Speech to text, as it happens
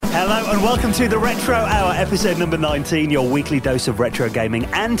Hello and welcome to the Retro Hour, episode number 19, your weekly dose of retro gaming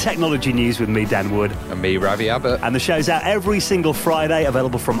and technology news with me, Dan Wood. And me, Ravi Abbott. And the show's out every single Friday,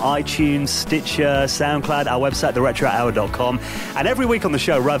 available from iTunes, Stitcher, SoundCloud, our website, theretrohour.com. And every week on the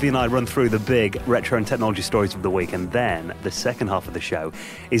show, Ravi and I run through the big retro and technology stories of the week. And then the second half of the show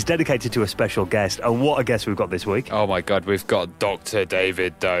is dedicated to a special guest. And what a guest we've got this week. Oh my God, we've got Dr.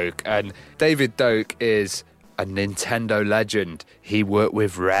 David Doak. And David Doak is a Nintendo legend. He worked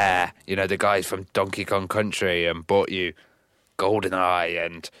with Rare, you know, the guys from Donkey Kong Country, and bought you GoldenEye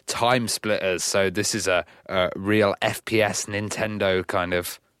and Time Splitters. So this is a real FPS Nintendo kind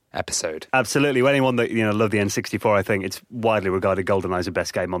of episode. Absolutely. Well, anyone that, loved the N64, I think it's widely regarded GoldenEye as the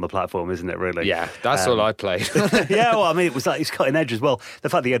best game on the platform, isn't it, really? Yeah, that's all I played. Yeah, well, I mean, it's cutting edge as well. The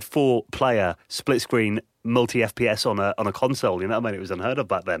fact that he had 4-player split-screen multi-FPS on a console, you know what I mean? It was unheard of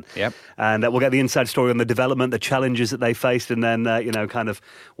back then. Yep. And we'll get the inside story on the development, the challenges that they faced, and then, kind of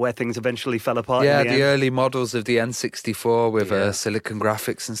where things eventually fell apart. Yeah, in the the end. early models of the N64 with silicon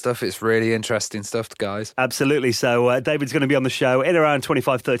graphics and stuff. It's really interesting stuff, guys. Absolutely. So David's going to be on the show in around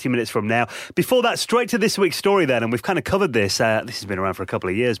 25-30 minutes from now. Before that, straight to this week's story then, and we've kind of covered this. This has been around for a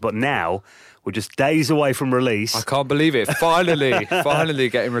couple of years, but now we're just days away from release. I can't believe it. Finally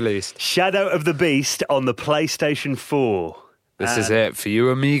getting released. Shadow of the Beast on the PlayStation 4. This is it. For you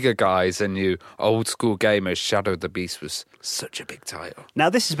Amiga guys and you old school gamers, Shadow of the Beast was such a big title.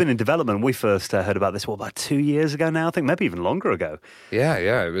 Now, this has been in development. We first heard about this, about 2 years ago now, I think, maybe even longer ago. Yeah,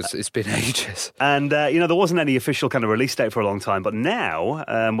 it's been ages. And, there wasn't any official kind of release date for a long time, but now,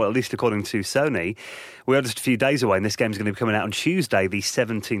 at least according to Sony, we are just a few days away, and this game's going to be coming out on Tuesday, the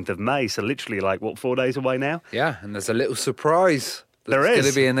 17th of May, so literally, 4 days away now? Yeah, and there's a little surprise. There is. It's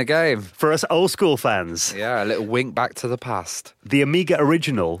going to be in the game. For us old school fans. Yeah, a little wink back to the past. The Amiga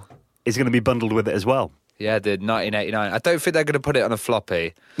original is going to be bundled with it as well. Yeah, the 1989. I don't think they're going to put it on a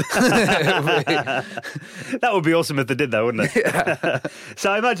floppy. That would be awesome if they did, though, wouldn't it? Yeah.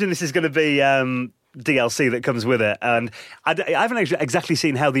 So I imagine this is going to be DLC that comes with it. And I haven't actually exactly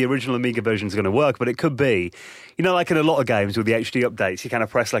seen how the original Amiga version is going to work, but it could be, like in a lot of games with the HD updates, you kind of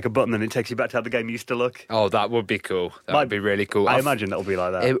press a button and it takes you back to how the game used to look. Oh, that would be cool. That would be really cool. I imagine that'll be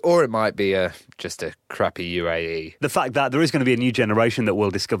like that. Or it might be just a crappy UAE. The fact that there is going to be a new generation that will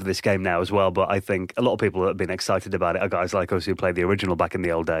discover this game now as well, but I think a lot of people that have been excited about it are guys like us who played the original back in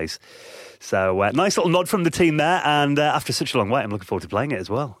the old days. So nice little nod from the team there, and after such a long wait, I'm looking forward to playing it as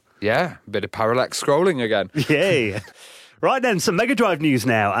well. Yeah, a bit of parallax scrolling again. Yay. Right then, some Mega Drive news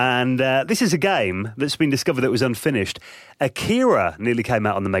now, and this is a game that's been discovered that was unfinished. Akira nearly came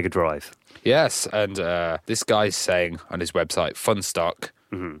out on the Mega Drive. Yes, and this guy's saying on his website, Funstock,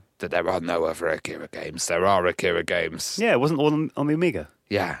 that there are no other Akira games. There are Akira games. Yeah, it wasn't all on the Amiga.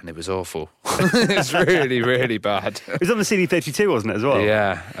 Yeah, and it was awful. It's really, really bad. It was on the CD32, wasn't it, as well?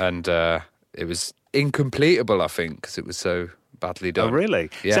 Yeah, and it was incompletable, I think, because it was so badly done. Oh, really?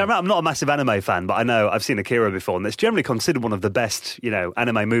 Yeah. So I'm not a massive anime fan, but I know I've seen Akira before, and it's generally considered one of the best,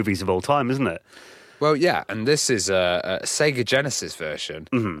 anime movies of all time, isn't it? Well, yeah, and this is a Sega Genesis version,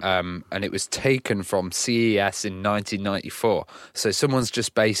 and it was taken from CES in 1994. So someone's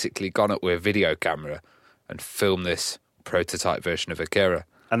just basically gone up with a video camera and filmed this prototype version of Akira.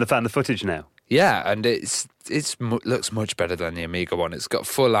 And they found the footage now. Yeah, and it looks much better than the Amiga one. It's got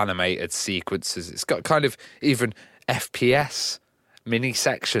full animated sequences. It's got kind of even FPS mini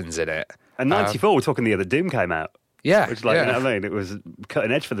sections in it. And 94, we're talking the year that Doom came out. Yeah. Which, you know what I mean? It was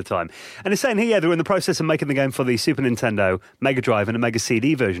cutting edge for the time. And it's saying here, they're in the process of making the game for the Super Nintendo, Mega Drive, and a Mega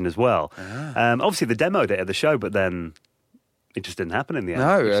CD version as well. Obviously, they demoed it at the show, but then it just didn't happen in the end.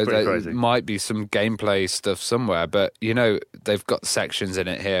 No, there might be some gameplay stuff somewhere, but, they've got sections in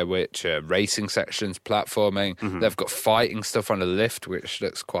it here which are racing sections, platforming. They've got fighting stuff on a lift, which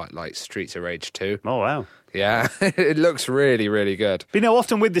looks quite like Streets of Rage 2. Oh, wow. Yeah, it looks really, really good. But,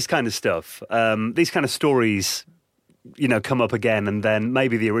 often with this kind of stuff, these kind of stories, come up again, and then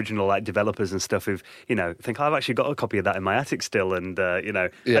maybe the original developers and stuff who've, think, I've actually got a copy of that in my attic still, and, I didn't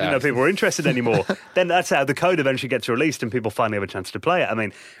know people were interested anymore. Then that's how the code eventually gets released and people finally have a chance to play it. I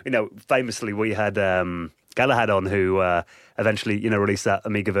mean, famously we had Galahad on who eventually, released that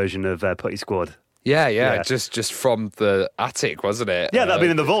Amiga version of Putty Squad. Yeah, just from the attic, wasn't it? Yeah, that'd been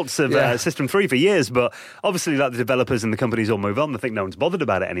in the vaults of System 3 for years, but obviously the developers and the companies all move on. They think no one's bothered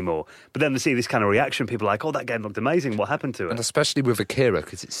about it anymore. But then they see this kind of reaction, people are like, oh, that game looked amazing, what happened to it? And especially with Akira,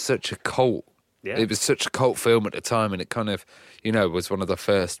 because it's such a cult. Yeah. It was such a cult film at the time, and it kind of, was one of the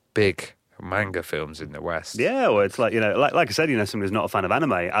first big manga films in the West. Yeah, well, it's like, like I said, somebody who's not a fan of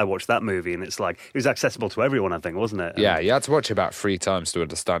anime, I watched that movie and it's like, it was accessible to everyone, I think, wasn't it? Yeah, you had to watch it about 3 times to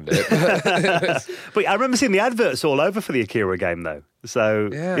understand it. But I remember seeing the adverts all over for the Akira game, though. So,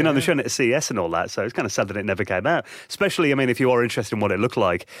 they're showing it at CES and all that, so it's kind of sad that it never came out. Especially, if you are interested in what it looked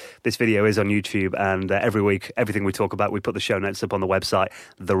like, this video is on YouTube, and every week, everything we talk about, we put the show notes up on the website,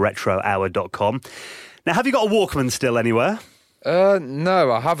 theretrohour.com. Now, have you got a Walkman still anywhere?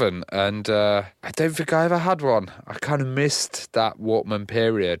 No, I haven't, and I don't think I ever had one. I kind of missed that Walkman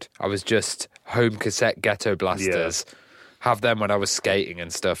period. I was just home cassette ghetto blasters. Yeah. Have them when I was skating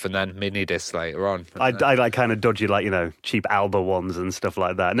and stuff, and then mini discs later on. I like kind of dodgy, cheap Alba ones and stuff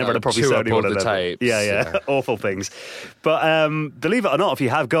like that. I never had a proper Sony one of them. Tapes, yeah. Awful things. But believe it or not, if you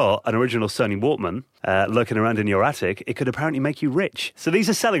have got an original Sony Walkman lurking around in your attic, it could apparently make you rich. So these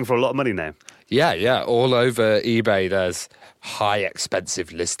are selling for a lot of money now. Yeah. All over eBay, there's high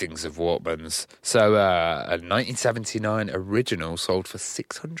expensive listings of Walkmans. So a 1979 original sold for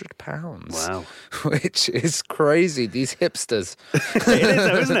 £600. Wow. Which is crazy. These hipsters. It is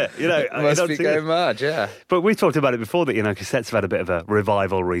though, isn't it? Must be going mad, yeah. But we've talked about it before that, cassettes have had a bit of a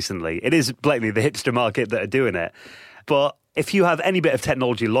revival recently. It is blatantly the hipster market that are doing it. But if you have any bit of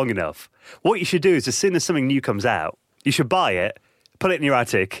technology long enough, what you should do is as soon as something new comes out, you should buy it, put it in your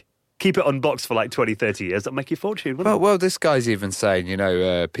attic, keep it unboxed for 20, 30 years. That'll make you a fortune, wouldn't it? Well, this guy's even saying,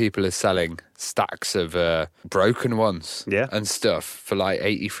 people are selling stacks of broken ones and stuff for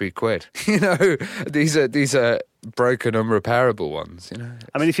 83 quid. These are broken, unrepairable ones,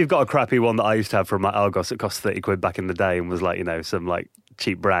 if you've got a crappy one that I used to have from my Argos, it cost 30 quid back in the day and was some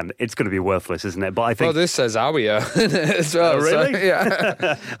cheap brand, it's going to be worthless, isn't it? But I think... Well, this says Awia as well. Oh, really? So,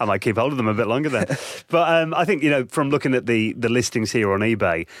 yeah. I might keep hold of them a bit longer then. But I think, from looking at the listings here on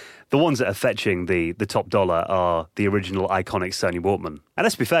eBay, the ones that are fetching the top dollar are the original iconic Sony Walkman. And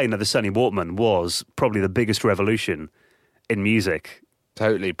let's be fair, the Sony Walkman was probably the biggest revolution in music.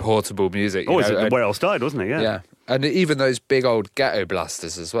 Totally portable music. Where it all started, wasn't it? Yeah. And even those big old ghetto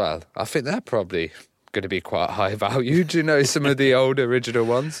blasters as well. I think they're probably going to be quite high value. Do you know some of the old original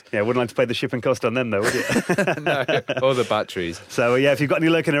ones? Yeah, wouldn't like to pay the shipping cost on them though, would you? No, or the batteries. So if you've got any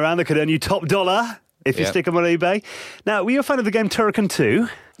lurking around, they could earn you top dollar if you stick them on eBay. Now, were you a fan of the game Turrican 2?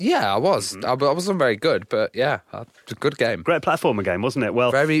 Yeah, I was. I wasn't very good, but yeah, it's a good game. Great platformer game, wasn't it?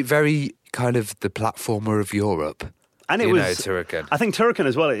 Well, very, very kind of the platformer of Europe. And it was Turrican. I think Turrican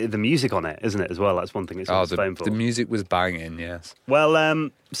as well, the music on it, isn't it, as well? That's one thing it's famous for. The music was banging, yes. Well,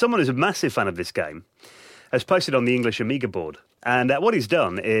 someone who's a massive fan of this game has posted on the English Amiga board. And what he's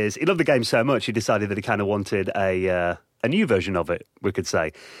done is, he loved the game so much, he decided that he kind of wanted a new version of it, we could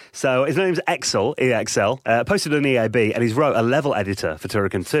say. So his name's Exel, EXL, posted on EAB, and he's wrote a level editor for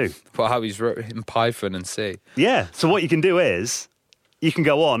Turrican 2. Wow, he's wrote in Python and C. Yeah, so what you can do is, you can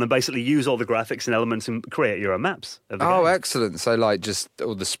go on and basically use all the graphics and elements and create your own maps of the game. Excellent. So just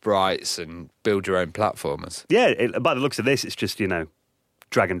all the sprites and build your own platformers. Yeah, by the looks of this, it's just,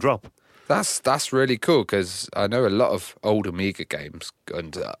 drag and drop. That's really cool, because I know a lot of old Amiga games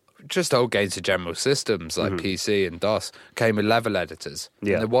and just old games of general systems like PC and DOS came with level editors.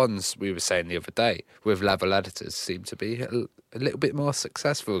 Yeah. And the ones we were saying the other day with level editors seem to be a little bit more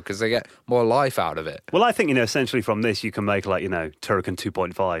successful because they get more life out of it. Well, I think, essentially from this you can make Turrican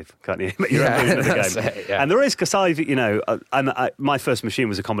 2.5, can't you? Make your own version of the game. Yeah. And there is, because my first machine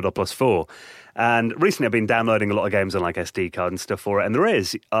was a Commodore Plus 4. And recently I've been downloading a lot of games on SD card and stuff for it. And there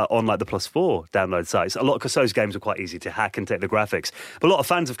is, on the Plus 4 download sites, a lot, because those games are quite easy to hack and take the graphics. But a lot of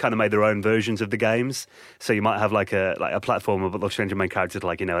fans have kind of made their own versions of the games. So you might have a platformer, but they'll change your main character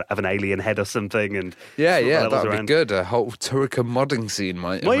to have an alien head or something. And that would be good. A whole Turrican modding scene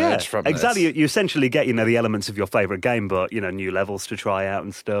might emerge from this. Exactly. You essentially get, the elements of your favourite game, but, new levels to try out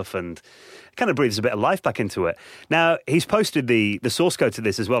and stuff. And kind of breathes a bit of life back into it. Now, he's posted the source code to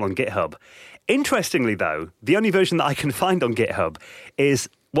this as well on GitHub. Interestingly, though, the only version that I can find on GitHub is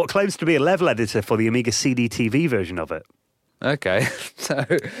what claims to be a level editor for the Amiga CD-TV version of it. Okay, so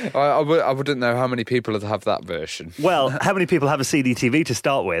I wouldn't know how many people would have that version. Well, how many people have a CD-TV to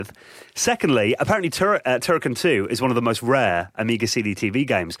start with? Secondly, apparently Turrican 2 is one of the most rare Amiga CD-TV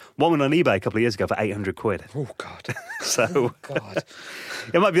games. One went on eBay a couple of years ago for 800 quid. Oh, God. So, God.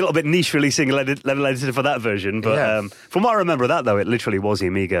 It might be a little bit niche releasing a level editor for that version, but from what I remember of that, though, it literally was the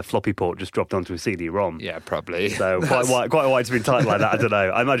Amiga floppy port just dropped onto a CD-ROM. Yeah, probably. So quite why it's been titled like that, I don't know.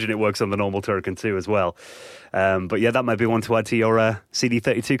 I imagine it works on the normal Turrican 2 as well. But yeah, that might be one to add to your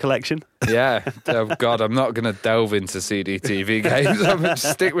CD32 collection. Yeah. Oh, God, I'm not going to delve into CD-TV games. I'm going to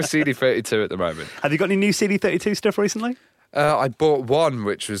stick with CD32 at the moment. Have you got any new CD32 stuff recently? I bought one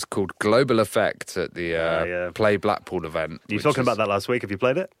which was called Global Effect at the Play Blackpool event. You were talking about that last week. Have you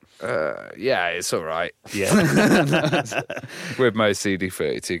played it? Yeah, it's all right. Yeah. With most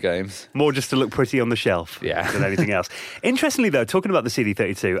CD32 games. More just to look pretty on the shelf than anything else. Interestingly, though, talking about the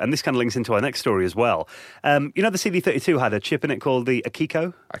CD32, and this kind of links into our next story as well, the CD32 had a chip in it called the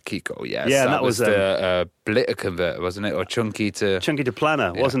Akiko? Akiko, yes. Yeah, that was the Blitter converter, wasn't it? Or chunky to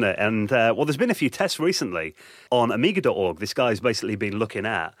planar, wasn't it? And, there's been a few tests recently on Amiga.org. This guy's basically been looking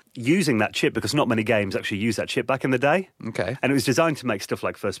at using that chip because not many games actually used that chip back in the day. Okay. And it was designed to make stuff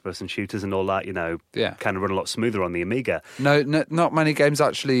like first-person shooters and all that, kind of run a lot smoother on the Amiga. No, not many games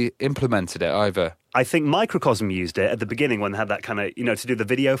actually implemented it either. I think Microcosm used it at the beginning when they had that kind of, to do the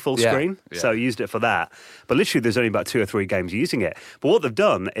video full screen. Yeah. So used it for that. But literally there's only about 2 or 3 games using it. But what they've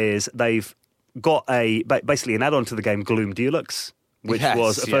done is they've got basically an add-on to the game Gloom Deluxe, which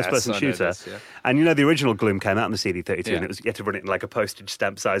was a first-person shooter. And the original Gloom came out in the CD32, and you had to run it in like a postage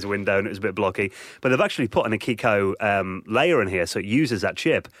stamp size window, and it was a bit blocky. But they've actually put an Akiko layer in here, so it uses that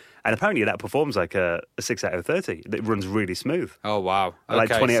chip. And apparently that performs like a 6 out of 30. It runs really smooth. Oh, wow. Like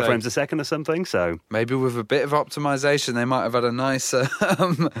 28 frames a second or something, so... Maybe with a bit of optimization, they might have had a nice...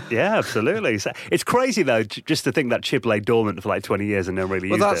 Yeah, absolutely. So it's crazy, though, just to think that chip lay dormant for like 20 years and no one really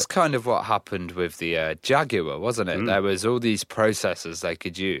used it. Well, that's kind of what happened with the Jaguar, wasn't it? There was all these processors they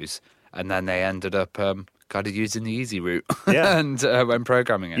could use, and then they ended up... kind of using the easy route and when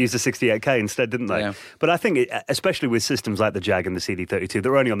programming it. Used a 68K instead, didn't they? Yeah. But I think, especially with systems like the Jag and the CD32,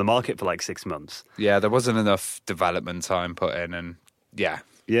 they're only on the market for like 6 months. Yeah, there wasn't enough development time put in, and yeah,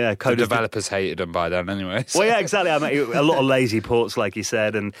 the developers hated them by then anyway. So. Well, yeah, exactly. I mean, a lot of lazy ports, like you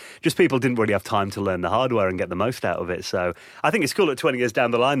said, and just people didn't really have time to learn the hardware and get the most out of it. So I think it's cool at 20 years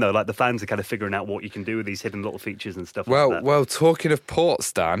down the line, though, like the fans are kind of figuring out what you can do with these hidden little features and stuff like that. Well, talking of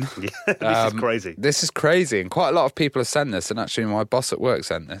ports, Dan. This is crazy. This is crazy, and quite a lot of people have sent this, and actually my boss at work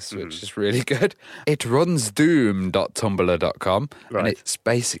sent this, which is really good. It runs Doom.tumblr.com, and it's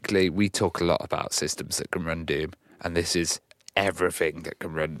basically, we talk a lot about systems that can run Doom, and this is everything that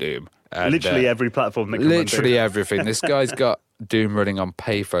can run Doom. And, literally every platform that can run Doom. Literally everything. This guy's got Doom running on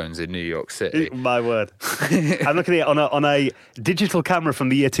payphones in New York City. My word. I'm looking at it on a digital camera from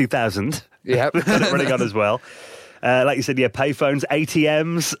the year 2000. Yep. Got it running on as well. Like you said, payphones,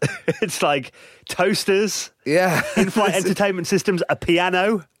 ATMs. It's like toasters. Yeah. In-flight entertainment systems, a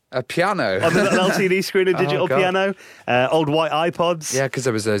piano. A piano? On an LCD screen, a digital piano. Old white iPods. Yeah, because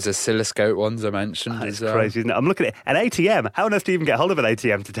there was those oscilloscope ones I mentioned. That's crazy, isn't it? I'm looking at an ATM. How on earth do you even get hold of an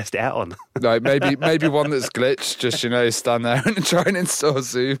ATM to test it out on? No, maybe one that's glitched, just, stand there and try and install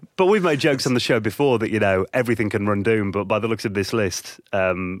Zoom. But we've made jokes on the show before that, everything can run Doom, but by the looks of this list,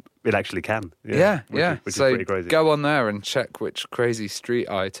 it actually can. Yeah. Which is pretty crazy. Go on there and check which crazy street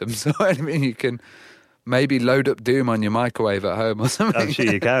items or anything you can... Maybe load up Doom on your microwave at home or something. I'm sure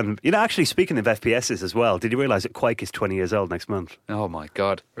you can. Actually, speaking of FPSs as well, did you realise that Quake is 20 years old next month? Oh, my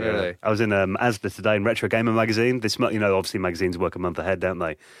God. Really? Yeah. I was in Asda today in Retro Gamer magazine. This month, obviously magazines work a month ahead, don't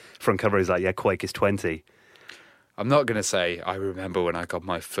they? Front cover is like, Quake is 20. I'm not going to say I remember when I got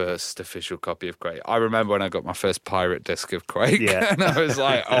my first official copy of Quake. I remember when I got my first pirate disc of Quake. Yeah. And I was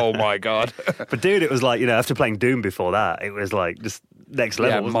like, oh, my God. But, dude, it was like, after playing Doom before that, it was like just... next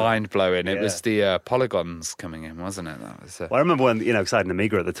level, mind-blowing. It was the polygons coming in, wasn't it? That was. Well, I remember when, because I had an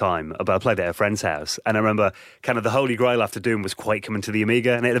Amiga at the time, but I played it at a friend's house, and I remember kind of the holy grail after Doom was Quake coming to the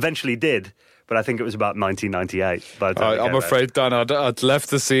Amiga, and it eventually did, but I think it was about 1998. By the time I'm afraid, Dan, I'd left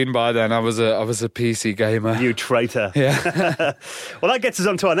the scene by then. I was a PC gamer. You traitor. Yeah. Well, that gets us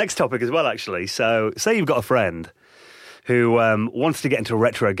on to our next topic as well, actually. So, say you've got a friend who wants to get into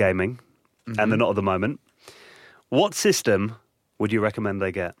retro gaming, and they're not at the moment. What system would you recommend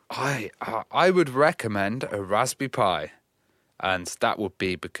they get? I would recommend a Raspberry Pi, and that would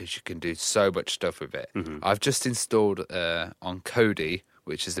be because you can do so much stuff with it. I've just installed on Kodi,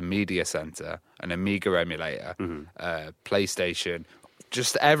 which is a media center, an Amiga emulator, PlayStation,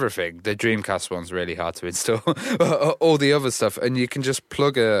 just everything. The Dreamcast one's really hard to install. All the other stuff, and you can just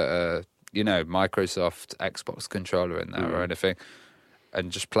plug a Microsoft Xbox controller in there or anything,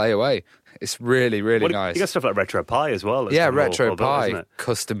 and just play away. It's really, really nice. You got stuff like Retro Pi as well. Retro Pi,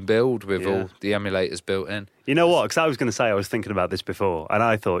 custom build with all the emulators built in. You know what? Because I was going to say, I was thinking about this before, and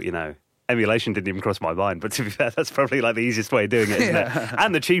I thought, emulation didn't even cross my mind. But to be fair, that's probably like the easiest way of doing it, isn't it?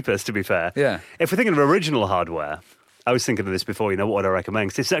 And the cheapest, to be fair. Yeah. If we're thinking of original hardware, I was thinking of this before, what would I recommend?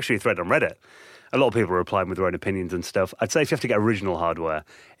 Because it's actually a thread on Reddit. A lot of people are replying with their own opinions and stuff. I'd say if you have to get original hardware,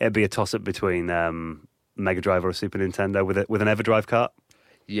 it'd be a toss-up between Mega Drive or a Super Nintendo with an EverDrive cart.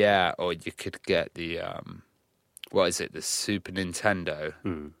 Yeah, or you could get the, the Super Nintendo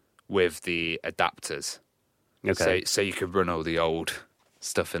with the adapters. Okay. So you could run all the old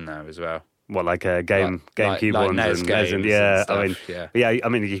stuff in there as well. What, like GameCube like ones NES and games and stuff, I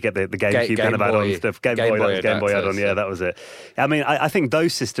mean, you get the GameCube kind of add-on stuff. Game Boy add-on, that was it. I mean, I think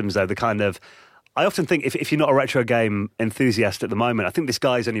those systems, though, the kind of... I often think if you're not a retro game enthusiast at the moment, I think this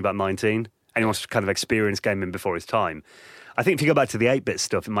guy's only about 19 and he wants to kind of experience gaming before his time. I think if you go back to the 8-bit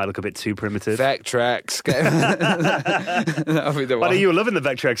stuff, it might look a bit too primitive. Vectrex. That'll be the one. Well, you were loving the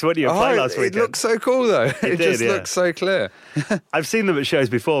Vectrex, weren't you? Play last weekend. It looked so cool, though. It just looked so clear. I've seen them at shows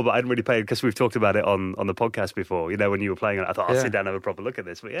before, but I hadn't really played because we've talked about it on the podcast before. You know, when you were playing it, I thought, I'll sit down and have a proper look at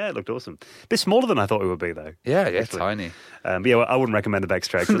this. But yeah, it looked awesome. A bit smaller than I thought it would be, though. Yeah, tiny. But yeah, I wouldn't recommend the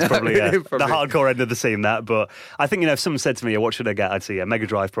Vectrex. That's probably, the hardcore end of the scene, that. But I think, if someone said to me, what should I get? I'd say Mega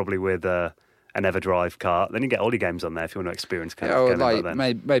Drive probably with... an EverDrive cart. Then you get all your games on there if you want to experience kind of gaming like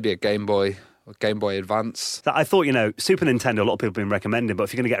then. Maybe a Game Boy or Game Boy Advance. I thought, Super Nintendo, a lot of people have been recommending, but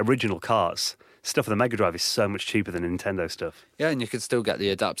if you're going to get original carts, stuff for the Mega Drive is so much cheaper than Nintendo stuff. Yeah, and you can still get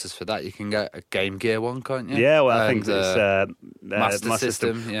the adapters for that. You can get a Game Gear one, can't you? Yeah, well, I think it's Master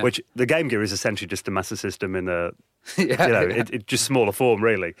System, which the Game Gear is essentially just a Master System in a... It's just smaller form,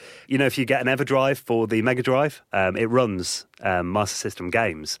 really. If you get an EverDrive for the Mega Drive, it runs Master System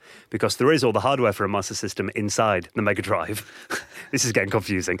games because there is all the hardware for a Master System inside the Mega Drive. This is getting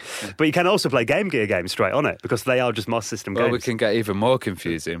confusing. But you can also play Game Gear games straight on it because they are just Master System games. Well, we can get even more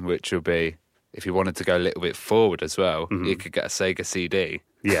confusing, which will be, if you wanted to go a little bit forward as well, you could get a Sega CD.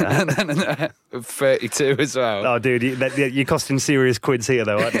 Yeah. And then 32 as well. Oh, dude, you're costing serious quids here,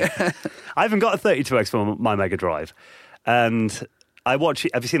 though, aren't you? I haven't got a 32X for my Mega Drive. And I watch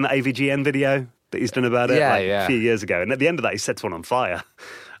it. Have you seen the AVGN video that he's done about it? A few years ago. And at the end of that, he sets one on fire.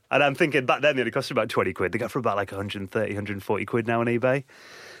 And I'm thinking, back then, it cost about 20 quid. They go for about 130, 140 quid now on eBay.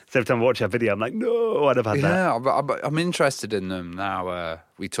 So every time I watch that video, I'm like, no, I'd have had that. Yeah, I'm interested in them now.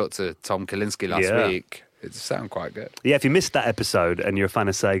 We talked to Tom Kalinske last week. It sounds quite good. Yeah, if you missed that episode and you're a fan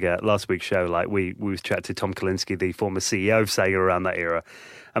of Sega, last week's show, we chatted to Tom Kalinske, the former CEO of Sega around that era.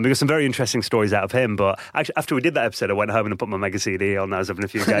 And we got some very interesting stories out of him. But actually, after we did that episode, I went home and I put my Mega CD on. I was having a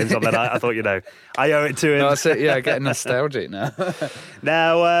few games on that. I thought, I owe it to him. No, that's it. Yeah, getting nostalgic now.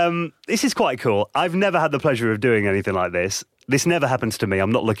 Now, this is quite cool. I've never had the pleasure of doing anything like this. This never happens to me.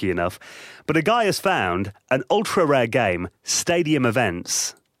 I'm not lucky enough. But a guy has found an ultra-rare game, Stadium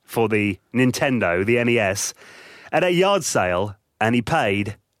Events, for the Nintendo, the NES, at a yard sale, and he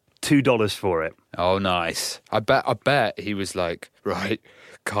paid $2 for it. Oh, nice. I bet he was like, right,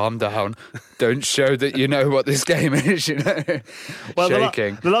 calm down. Don't show that you know what this game is, Well,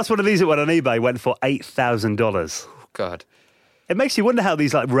 shaking. The last one of these that went on eBay went for $8,000. Oh, God. It makes you wonder how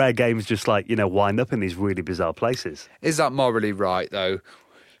these rare games just wind up in these really bizarre places. Is that morally right, though?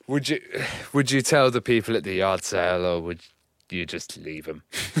 Would you tell the people at the yard sale, or would you just leave them?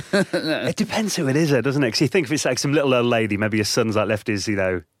 It depends who it is, doesn't it? Because you think if it's some little old lady, maybe his son's left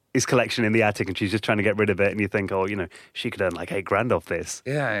his collection in the attic and she's just trying to get rid of it, and you think, she could earn $8,000 off this.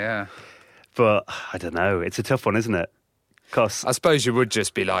 Yeah. But I don't know. It's a tough one, isn't it? I suppose you would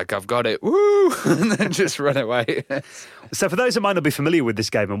just be like, I've got it, woo, and then just run away. So for those that might not be familiar with this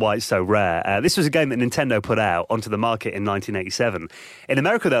game and why it's so rare, this was a game that Nintendo put out onto the market in 1987. In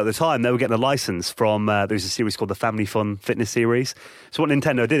America, though, at the time, they were getting a license from, there was a series called the Family Fun Fitness Series. So what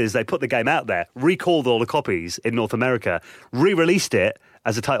Nintendo did is they put the game out there, recalled all the copies in North America, re-released it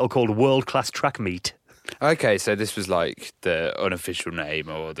as a title called World Class Track Meet. Okay, so this was like the unofficial name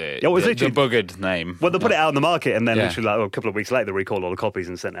or the buggered name. Well, they put it out on the market, and then literally a couple of weeks later, they recalled all the copies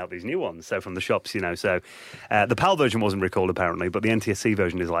and sent out these new ones. So from the shops, So the PAL version wasn't recalled apparently, but the NTSC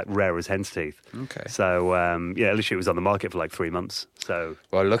version is rare as hen's teeth. Okay. So literally it was on the market for 3 months. So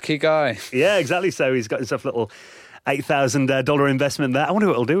well, lucky guy. Yeah, exactly. So he's got himself a little $8,000 investment there. I wonder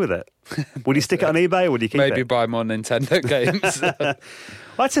what he'll do with it. Would he stick it on eBay or would he keep it? Maybe buy more Nintendo games.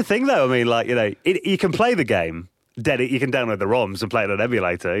 Well, that's the thing, though. I mean, you can play the game. You can download the ROMs and play it on an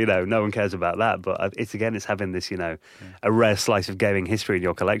emulator. No one cares about that. But it's having this, a rare slice of gaming history in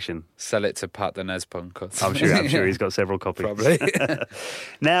your collection. Sell it to Pat the NES Punk. I'm sure he's got several copies. Probably.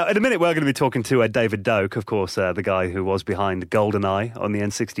 Now, in a minute, we're going to be talking to David Doak, of course, the guy who was behind GoldenEye on the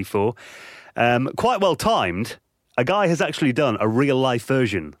N64. Quite well timed. A guy has actually done a real-life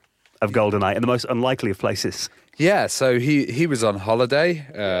version of GoldenEye in the most unlikely of places. Yeah, so he was on holiday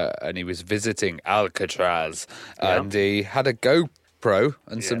and he was visiting Alcatraz and he had a GoPro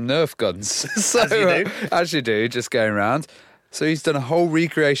and some Nerf guns. So, as you do, just going around. So he's done a whole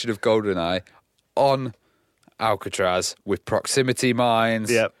recreation of GoldenEye on Alcatraz with proximity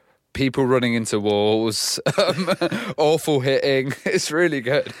mines, people running into walls, awful hitting. It's really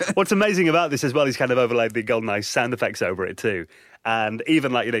good. What's amazing about this as well is kind of overlaid the GoldenEye sound effects over it too. And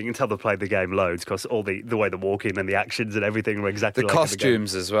even like, you can tell they've played the game loads because all the way the walking and the actions and everything were exactly like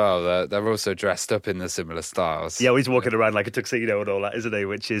costumes the as well. They're also dressed up in the similar styles. Yeah, he's walking around like a tuxedo and all that, isn't he?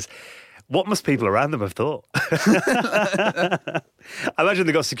 Which is, what must people around them have thought? I imagine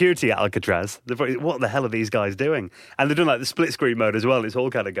they've got security at Alcatraz. They're probably, what the hell are these guys doing? And they're doing like the split screen mode as well. It's all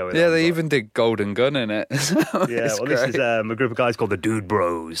kind of going on. Yeah, they even did Golden Gun in it. This is a group of guys called the Dude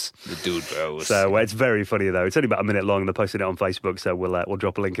Bros. The Dude Bros. So it's very funny though. It's only about a minute long. They're posting it on Facebook, so we'll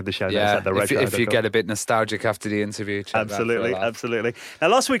drop a link in the show notes. At the if you get a bit nostalgic after the interview, check absolutely. Now,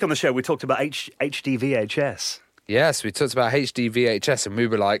 last week on the show we talked about HD VHS. Yes, we talked about HD VHS and we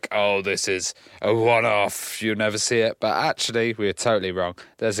were like, oh, this is a one-off, you'll never see it. But actually, we were totally wrong.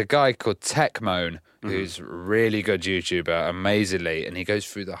 There's a guy called Techmoan who's a really good YouTuber, amazingly, and he goes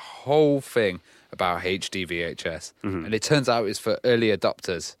through the whole thing about HD VHS. And it turns out it's for early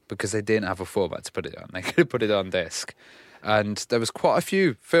adopters because they didn't have a format to put it on. They could have put it on disc. And there was quite a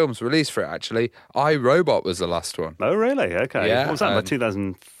few films released for it, actually. I, Robot was the last one. Oh, really? Okay. Yeah, what was that, about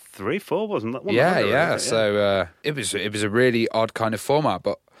 2003, 4, wasn't that one? Yeah. So it was a really odd kind of format,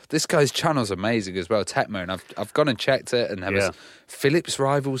 but this guy's channel's amazing as well, Techmo, and I've gone and checked it, and there was Philips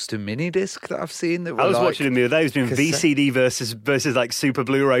rivals to minidisc that I've seen. That were I was watching him the other day. He was doing VCD versus like Super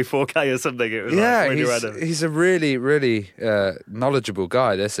Blu-ray 4K or something. It was really random. He's a really, really knowledgeable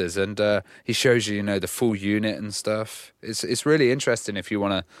guy, this is, and he shows you, the full unit and stuff. It's really interesting if you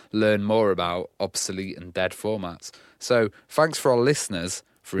want to learn more about obsolete and dead formats. So thanks for our listeners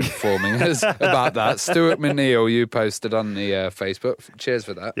for informing us about that. Stuart McNeil, you posted on the Facebook. Cheers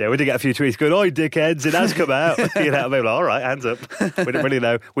for that. Yeah, we did get a few tweets going, oi, dickheads, it has come out. Like, all right, hands up. We didn't really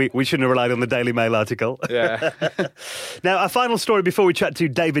know. We shouldn't have relied on the Daily Mail article. Yeah. Now, our final story before we chat to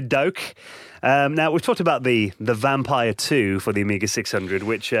David Doak. Now, we've talked about the Vampire 2 for the Amiga 600,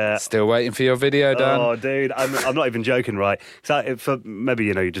 which... Still waiting for your video, Dan. Oh, dude, I'm not even joking, right? So, maybe,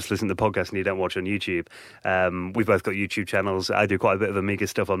 you just listen to the podcast and you don't watch on YouTube. We've both got YouTube channels. I do quite a bit of Amiga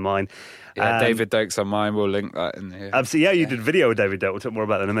stuff on mine. Yeah, David Doak's on mine. We'll link that in here. Absolutely. Yeah, you did a video with David Doak. We'll talk more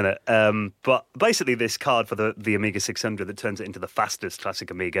about that in a minute. But basically, this card for the Amiga 600 that turns it into the fastest classic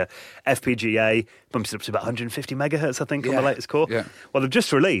Amiga, FPGA, bumps it up to about 150 megahertz, I think, on the latest core. Yeah. Well, they've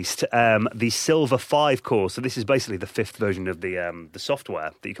just released the Silver 5 core. So this is basically the 5th version of the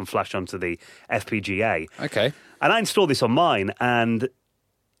software that you can flash onto the FPGA. Okay. And I installed this on mine, and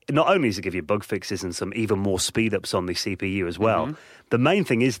not only does it give you bug fixes and some even more speed ups on the CPU as well, the main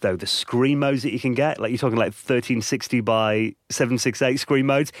thing is, though, the screen modes that you can get. Like, you're talking like 1360 by 768 screen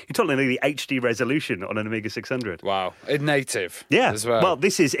modes. You're talking like the HD resolution on an Amiga 600. Wow. In native. Yeah. As well. Well,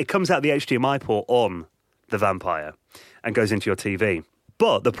 it comes out the HDMI port on the Vampire and goes into your TV.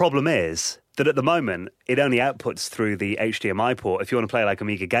 But the problem is that at the moment, it only outputs through the HDMI port. If you want to play like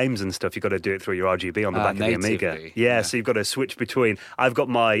Amiga games and stuff, you've got to do it through your RGB on the back of the Amiga. Yeah, so you've got to switch between... I've got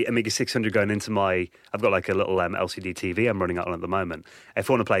my Amiga 600 going into I've got like a little LCD TV I'm running on at the moment. If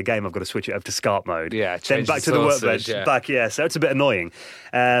I want to play a game, I've got to switch it over to SCART mode. Yeah, then back to the workbench. Yeah. So it's a bit annoying.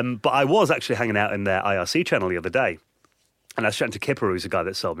 But I was actually hanging out in their IRC channel the other day. And I was chatting to Kipper, who's a guy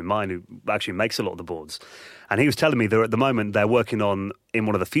that sold me mine, who actually makes a lot of the boards. And he was telling me that at the moment they're working on, in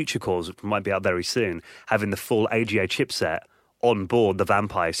one of the future cores, which might be out very soon, having the full AGA chipset on board the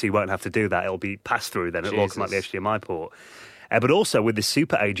Vampire, so you won't have to do that. It'll be passed through then. It'll all come out the HDMI port. But also with the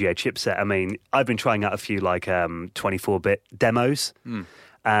Super AGA chipset, I mean, I've been trying out a few like 24-bit demos.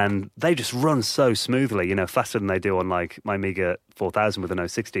 And they just run so smoothly, faster than they do on like my Amiga 4000 with an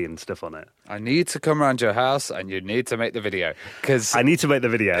 060 and stuff on it. I need to come around your house and you need to make the video. I need to make the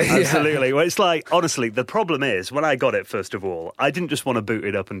video, absolutely. Well, it's like, honestly, the problem is, when I got it, first of all, I didn't just want to boot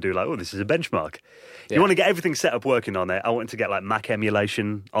it up and do like, oh, this is a benchmark. You want to get everything set up working on it. I wanted to get like Mac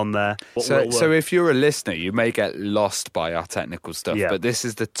emulation on there. So if you're a listener, you may get lost by our technical stuff, but this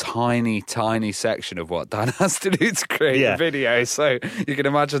is the tiny, tiny section of what Dan has to do to create a video. So you can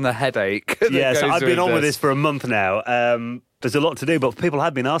imagine the headache. So I've been on with this for a month now. There's a lot to do, but people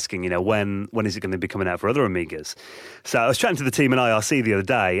have been asking, when is it going to be coming out for other Amigas? So I was chatting to the team in IRC the other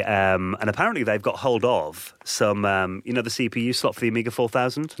day, and apparently they've got hold of some, the CPU slot for the Amiga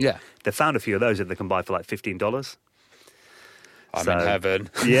 4000? Yeah. They found a few of those that they can buy for like $15. I'm in heaven.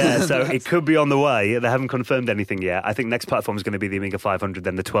 Yeah, so it could be on the way. They haven't confirmed anything yet. I think next platform is going to be the Amiga 500,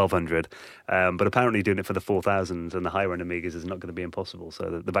 then the 1200. But apparently doing it for the 4000 and the higher-end Amigas is not going to be impossible,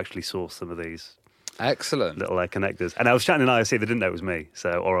 so they've actually sourced some of these. Excellent. Little connectors. And I was chatting in IRC, they didn't know it was me,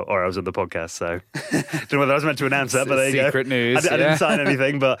 so or I was on the podcast, so don't know whether I was meant to announce that, but there you go. Secret news. I didn't sign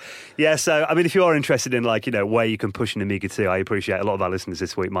anything, but yeah, so I mean, if you are interested in where you can push an Amiga 2, I appreciate a lot of our listeners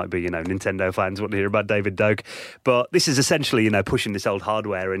this week might be, Nintendo fans want to hear about David Doak, but this is essentially, pushing this old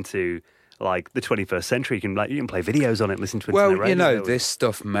hardware into the 21st century. You can play videos on it, listen to internet radio. This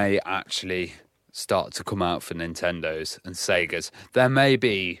stuff may actually start to come out for Nintendos and Segas. There may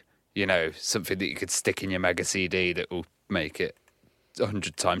be, something that you could stick in your Mega CD that will make it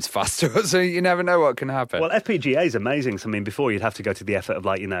 100 times faster. So you never know what can happen. Well, FPGA is amazing. So, I mean, before you'd have to go to the effort of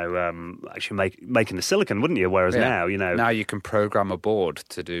actually making the silicon, wouldn't you? Whereas now, now you can program a board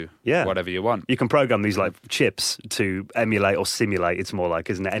to do whatever you want. You can program these chips to emulate or simulate. It's more like,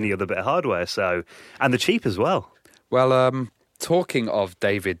 isn't it, any other bit of hardware? So, and they're cheap as well. Well, talking of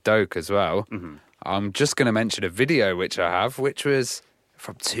David Doak as well, I'm just going to mention a video which I have, which was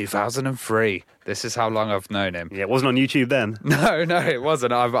from 2003. This is how long I've known him. Yeah, it wasn't on YouTube then. No, it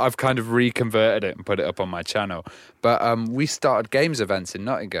wasn't. I've kind of reconverted it and put it up on my channel. But we started games events in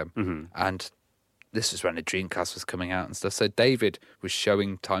Nottingham, and this was when the Dreamcast was coming out and stuff. So David was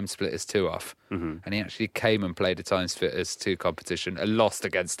showing Time Splitters 2 off, and he actually came and played a Time Splitters 2 competition and lost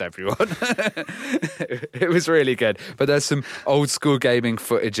against everyone. It was really good. But there's some old school gaming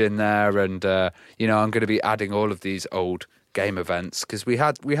footage in there, and I'm going to be adding all of these old game events because we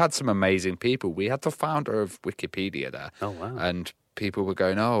had some amazing people. We had the founder of Wikipedia there. Oh wow! And people were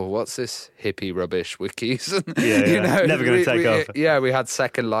going, "Oh, what's this hippie rubbish wikis?" Never going to take off. Yeah, we had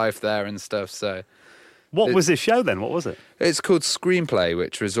Second Life there and stuff. So, what was this show then? What was it? It's called Screenplay,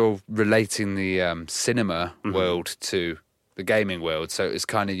 which was all relating the cinema world to the gaming world. So it's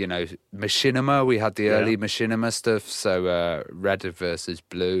kind of machinima. We had the early machinima stuff. So Red versus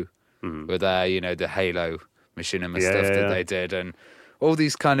Blue were there. The Halo machinima stuff that they did, and all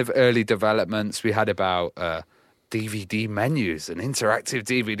these kind of early developments. We had about DVD menus and interactive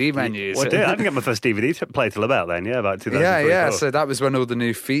DVD menus. Well, I didn't get my first DVD player till about then, about 2003. Yeah. So that was when all the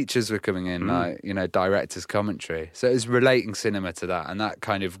new features were coming in, director's commentary. So it was relating cinema to that, and that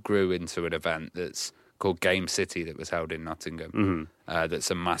kind of grew into an event that's called Game City that was held in Nottingham.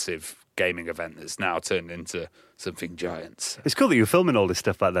 That's a massive gaming event that's now turned into something giant. It's cool that you were filming all this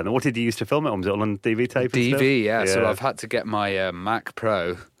stuff back then. What did you use to film it on? Was it all on DV tape? DV, yeah. So I've had to get my Mac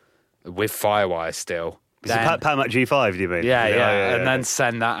Pro with Firewire still. Is it PowerMac G5, do you mean? Yeah. And then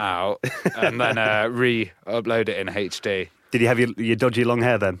send that out and then re-upload it in HD. Did you have your dodgy long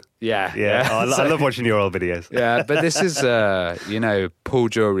hair then? Yeah. Oh, I love watching your old videos. Yeah, but this is, Paul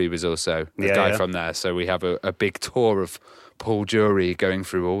Jury was also the guy from there. So we have a big tour of Paul Jury going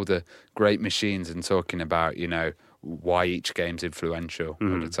through all the great machines and talking about, why each game's influential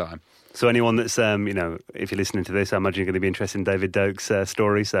all the time. So anyone that's, if you're listening to this, I imagine you're going to be interested in David Doak's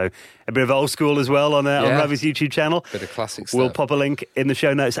story. So a bit of old school as well on Ravi's YouTube channel. Bit of classic stuff. We'll pop a link in the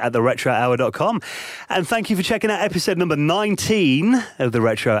show notes at theretrohour.com. And thank you for checking out episode number 19 of The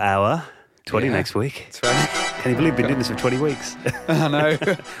Retro Hour. 20 next week. 20. Can you believe we've been doing this for 20 weeks? I know.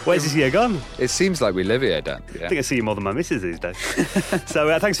 Where's this year gone? It seems like we live here, Dan. Yeah. I think I see you more than my missus these days.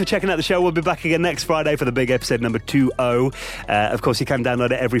 So thanks for checking out the show. We'll be back again next Friday for the big episode number 20. Of course, you can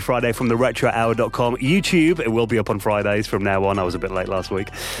download it every Friday from theretrohour.com. YouTube, it will be up on Fridays from now on. I was a bit late last week.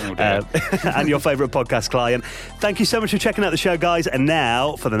 And your favourite podcast client. Thank you so much for checking out the show, guys. And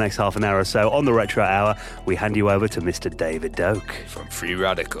now, for the next half an hour or so on the Retro Hour, we hand you over to Mr. David Doak. From Free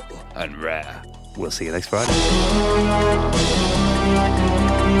Radical and Rare. We'll see you next Friday.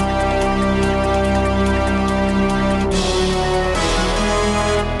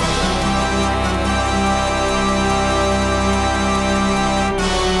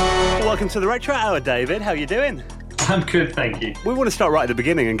 Welcome to the Retro Hour, David. How are you doing? I'm good, thank you. We want to start right at the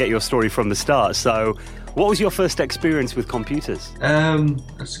beginning and get your story from the start. So, what was your first experience with computers?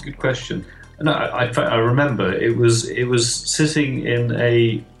 That's a good question. No, I remember it was sitting in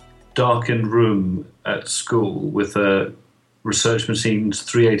a darkened room at school with a Research Machines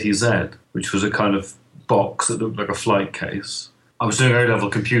 380Z, which was a kind of box that looked like a flight case. I was doing O-level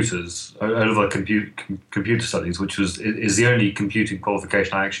computer studies, which is the only computing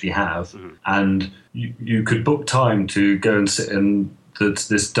qualification I actually have. And you could book time to go and sit in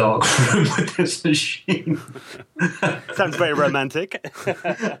this dark room with this machine. Sounds very romantic.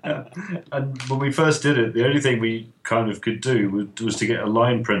 And when we first did it, the only thing we kind of could do was to get a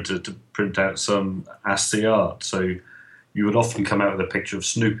line printer to print out some ASCII art. So you would often come out with a picture of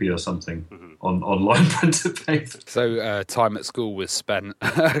Snoopy or something on line printer paper. So time at school was spent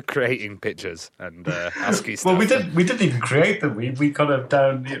creating pictures and ASCII stuff. Well, we didn't even create them. We kind of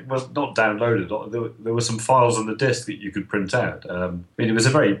it was not downloaded. There were some files on the disk that you could print out. It was a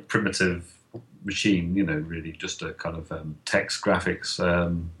very primitive machine, really just a kind of text graphics,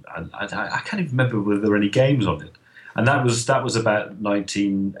 and I can't even remember whether there were any games on it. And that was about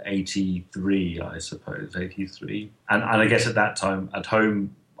 1983, I suppose, 83. And I guess at that time, at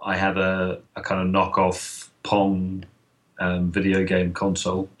home, I had a kind of knockoff Pong video game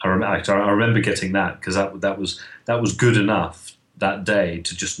console. I remember getting that because that was good enough that day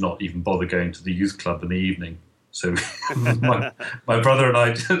to just not even bother going to the youth club in the evening. So my brother and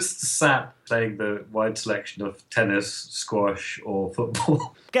I just sat playing the wide selection of tennis, squash, or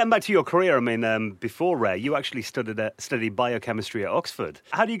football. Getting back to your career, I mean, before Rare, you actually studied biochemistry at Oxford.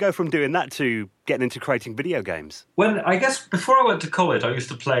 How do you go from doing that to getting into creating video games? I guess before I went to college, I used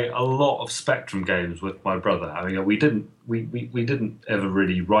to play a lot of Spectrum games with my brother. I mean, we didn't ever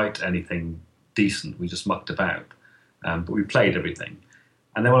really write anything decent. We just mucked about, but we played everything.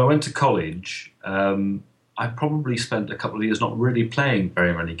 And then when I went to college, I probably spent a couple of years not really playing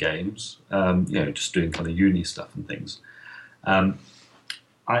very many games, just doing kind of uni stuff and things.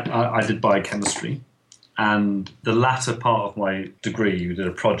 I did biochemistry, and the latter part of my degree, we did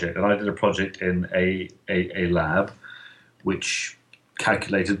a project, and I did a project in a lab which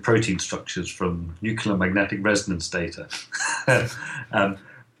calculated protein structures from nuclear magnetic resonance data.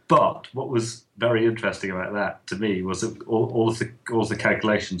 But what was very interesting about that to me was that all of the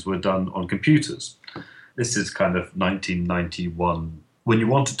calculations were done on computers. This is kind of 1991. When you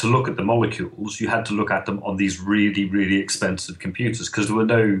wanted to look at the molecules, you had to look at them on these really, really expensive computers because there were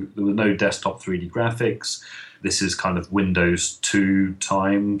no desktop 3D graphics. This is kind of Windows 2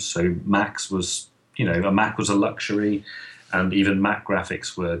 time, so Macs was, a Mac was a luxury, and even Mac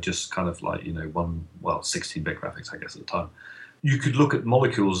graphics were just kind of like 16-bit graphics, I guess, at the time. You could look at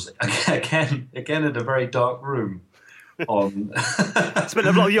molecules again in a very dark room. Spent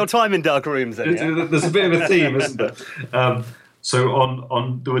a lot of your time in dark rooms. Then, yeah? There's a bit of a theme, isn't there?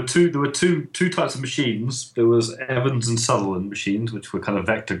 So there were two types of machines. There was Evans and Sutherland machines, which were kind of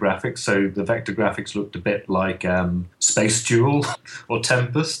vector graphics. So the vector graphics looked a bit like Space Duel or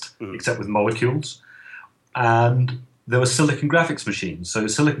Tempest, except with molecules. And there were Silicon Graphics machines. So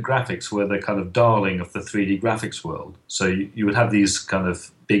Silicon Graphics were the kind of darling of the 3D graphics world. So you would have these kind of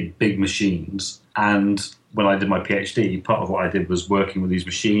big machines. And when I did my PhD, part of what I did was working with these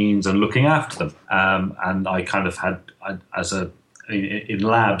machines and looking after them. And I kind of had, in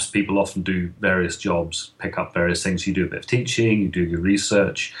labs, people often do various jobs, pick up various things. You do a bit of teaching, you do your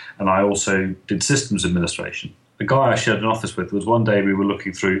research, and I also did systems administration. The guy I shared an office with was one day we were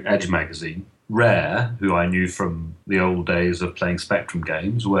looking through Edge magazine. Rare, who I knew from the old days of playing Spectrum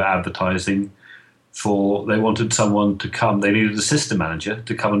games, were advertising they wanted someone to come, they needed a system manager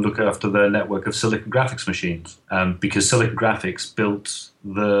to come and look after their network of Silicon Graphics machines, because Silicon Graphics built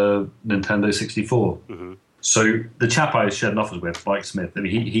the Nintendo 64. Mm-hmm. So the chap I shared an office with, Mike Smith, I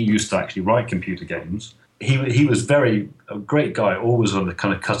mean, he used to actually write computer games. He was a great guy, always on the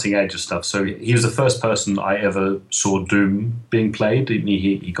kind of cutting edge of stuff. So he was the first person I ever saw Doom being played.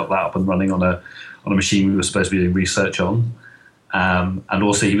 He got that up and running on a machine we were supposed to be doing research on. And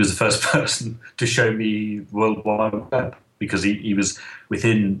also he was the first person to show me World Wide Web, because he was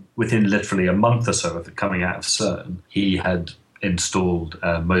within literally a month or so of it coming out of CERN, he had installed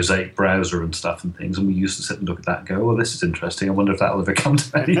a Mosaic browser and stuff and things, and we used to sit and look at that and go, oh, this is interesting, I wonder if that'll ever come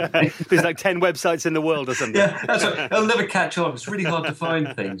to anything. There's like 10 websites in the world or something. Yeah, that's right. It'll never catch on. It's really hard to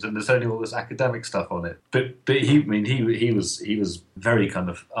find things, and there's only all this academic stuff on it. But he was very kind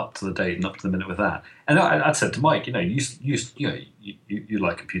of up to the date and up to the minute with that. And I said to Mike, you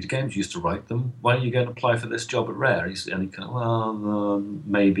like computer games, you used to write them. Why don't you go and apply for this job at Rare? And he kind of,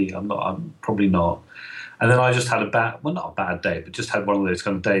 maybe. I'm probably not. And then I just had not a bad day, but just had one of those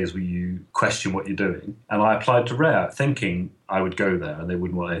kind of days where you question what you're doing. And I applied to Rare, thinking I would go there and they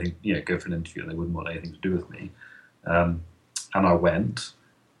wouldn't want anything, go for an interview and they wouldn't want anything to do with me. And I went.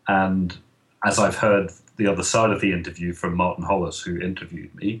 And as I've heard the other side of the interview from Martin Hollis, who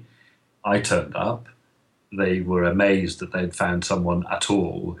interviewed me, I turned up. They were amazed that they'd found someone at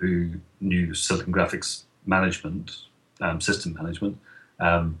all who knew Silicon Graphics management, system management,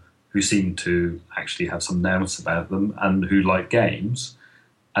 who seemed to actually have some nous about them and who liked games.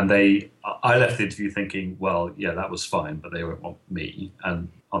 And I left the interview thinking, well, yeah, that was fine, but they won't want me. And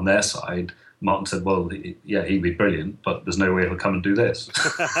on their side, Martin said, well, yeah, he'd be brilliant, but there's no way he'll come and do this.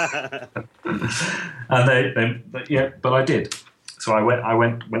 But I did. So I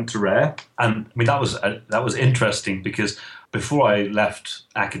went to Rare, and I mean that was interesting because before I left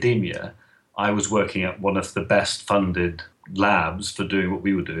academia, I was working at one of the best funded labs for doing what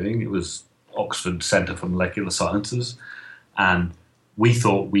we were doing. It was Oxford Centre for Molecular Sciences, and we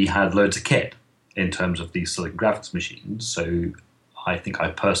thought we had loads of kit in terms of these Silicon Graphics machines. So I think I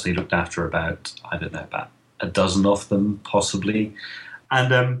personally looked after about a dozen of them, possibly.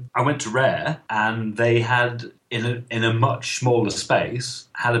 And I went to Rare, and they had, in a much smaller space,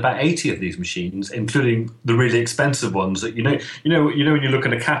 had about 80 of these machines, including the really expensive ones that you know when you look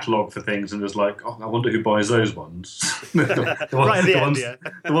in a catalogue for things, and there's like, oh, I wonder who buys those ones.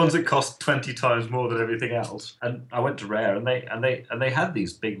 The ones that cost 20 times more than everything else. And I went to Rare, and they had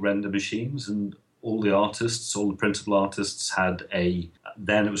these big render machines, and all the principal artists had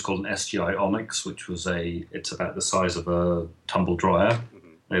then it was called an SGI Onyx, which was it's about the size of a tumble dryer.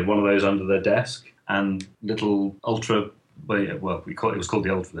 They had one of those under their desk, and little Ultra, it was called the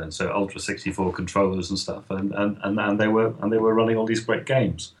Ultra then, so Ultra 64 controllers and stuff, and they were running all these great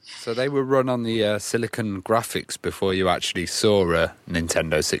games. So they were run on the Silicon graphics before you actually saw a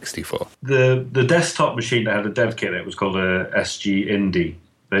Nintendo 64. The desktop machine that had a dev kit, it was called a SG Indie.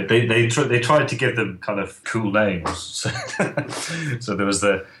 They tried to give them kind of cool names. So there was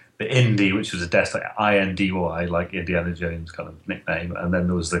the Indy, which was a desktop, INDY, like Indiana Jones kind of nickname, and then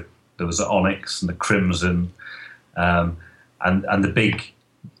there was the Onyx and the Crimson, and the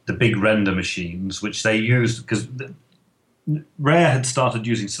big render machines, which they used because Rare had started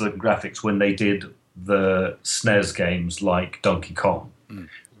using Silicon graphics when they did the SNES games like Donkey Kong,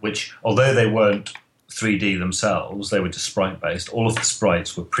 which, although they weren't 3D themselves, they were just sprite based. All of the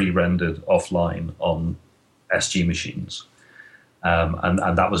sprites were pre-rendered offline on SG machines,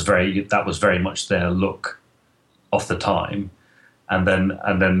 and that was very much their look of the time. And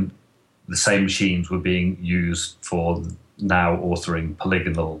then the same machines were being used for now authoring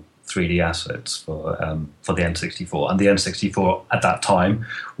polygonal 3D assets for the N64, and the N64 at that time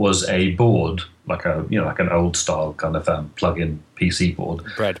was a board like an old style kind of plug-in PC board,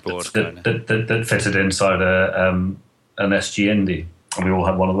 breadboard that fitted inside an SG Indie. And we all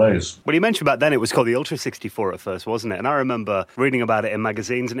had one of those. Well, you mentioned back then it was called the Ultra 64 at first, wasn't it? And I remember reading about it in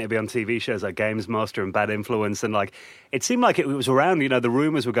magazines, and it'd be on TV shows like Games Master and Bad Influence, and it seemed like it was around, the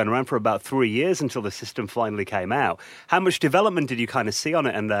rumours were going around for about 3 years until the system finally came out. How much development did you kind of see on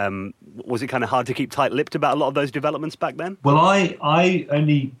it, and was it kind of hard to keep tight-lipped about a lot of those developments back then? Well, I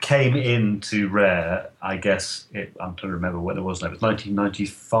only came into Rare, I guess, I'm trying to remember when it was now. It was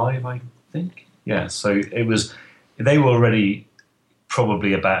 1995, I think. Yeah, so they were already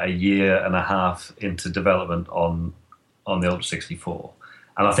probably about a year and a half into development on the Ultra 64,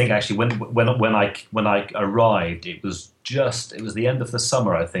 and I think actually when I arrived, it was the end of the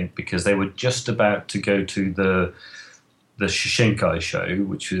summer, I think, because they were just about to go to the Shishinkai show,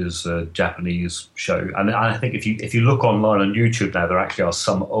 which is a Japanese show, and I think if you look online on YouTube now, there actually are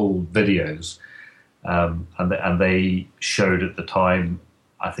some old videos, and they showed at the time.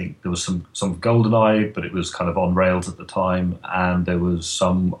 I think there was some GoldenEye, but it was kind of on rails at the time, and there was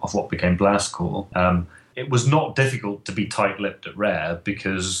some of what became Blast Core. It was not difficult to be tight-lipped at Rare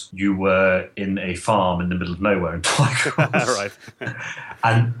because you were in a farm in the middle of nowhere in Tiger. Right.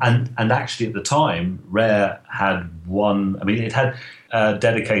 and actually at the time, Rare had it had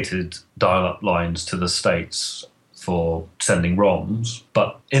dedicated dial-up lines to the States for sending ROMs,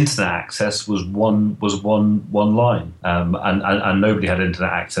 but internet access was one line, and nobody had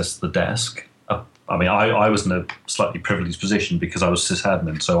internet access to the desk. I was in a slightly privileged position because I was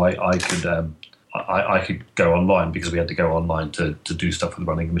sysadmin, so I could go online because we had to go online to do stuff with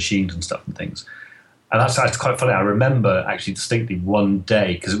running the machines and stuff and things. And that's quite funny. I remember actually distinctly one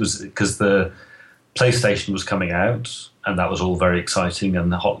day because the PlayStation was coming out, and that was all very exciting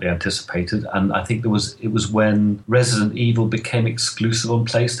and hotly anticipated. And I think it was when Resident Evil became exclusive on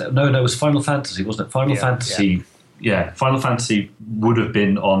PlayStation. No, it was Final Fantasy, wasn't it? Final Fantasy. Yeah, Final Fantasy would have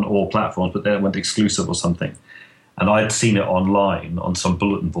been on all platforms, but then it went exclusive or something. And I'd seen it online on some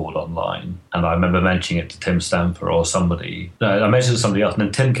bulletin board online, and I remember mentioning it to Tim Stamper or somebody. No, I mentioned it to somebody else, and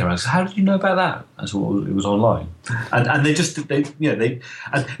then Tim came around and said, "How did you know about that?" I said, "Well, it was online." And and it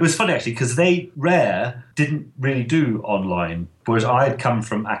was funny actually because Rare didn't really do online, whereas I had come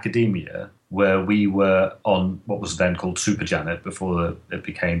from academia where we were on what was then called SuperJanet before it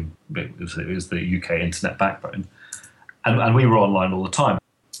was the UK internet backbone, and we were online all the time.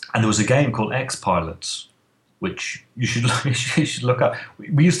 And there was a game called X-Pilots, which you should look up.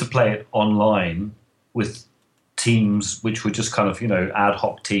 We used to play it online with teams, which were just kind of ad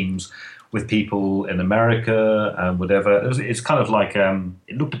hoc teams with people in America and whatever. It's kind of like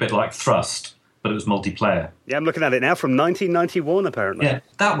it looked a bit like Thrust, but it was multiplayer. Yeah, I'm looking at it now from 1991, apparently. Yeah,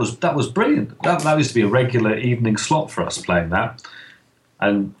 that was brilliant. That used to be a regular evening slot for us playing that,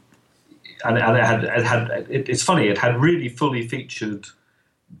 and it's funny. It had really fully featured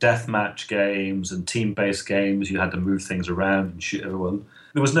deathmatch games and team-based games. You had to move things around and shoot everyone.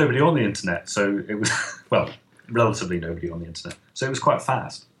 There was nobody on the internet, so it was relatively nobody on the internet. So it was quite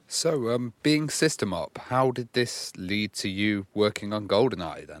fast. So, being system op, how did this lead to you working on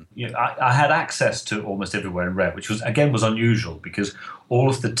GoldenEye then? Yeah, I had access to almost everywhere in Rare, which was unusual because all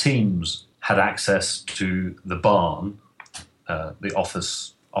of the teams had access to the barn, the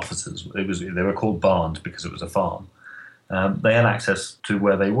offices. They were called barns because it was a farm. They had access to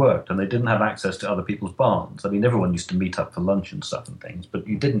where they worked, and they didn't have access to other people's barns. I mean, everyone used to meet up for lunch and stuff and things, but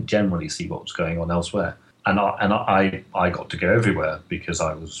you didn't generally see what was going on elsewhere. And I got to go everywhere because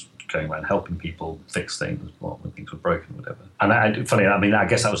I was going around helping people fix things when things were broken, or whatever. And I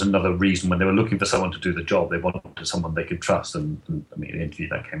guess that was another reason when they were looking for someone to do the job, they wanted someone they could trust. And I mean, the interview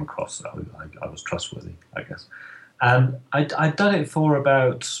that came across, that I was trustworthy, I guess. And I'd done it for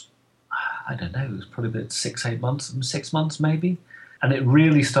about, I don't know, it was probably about 6 months maybe. And it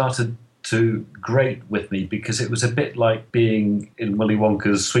really started to grate with me because it was a bit like being in Willy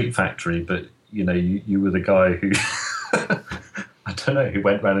Wonka's Sweet Factory, but you were the guy who, I don't know, who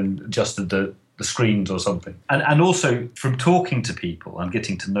went around and adjusted the screens or something. And also from talking to people and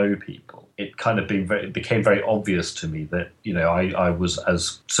getting to know people, it kind of became very obvious to me that, I was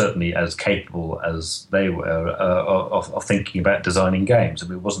certainly as capable as they were of thinking about designing games. I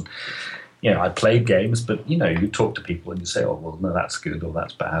mean, it wasn't, I played games, but, you talk to people and you say, oh, well, no, that's good or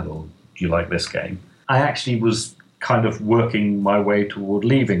that's bad or do you like this game? I actually was kind of working my way toward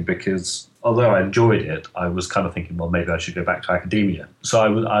leaving because although I enjoyed it, I was kind of thinking, well, maybe I should go back to academia. So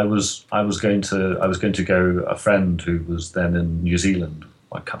I was going to go. A friend who was then in New Zealand,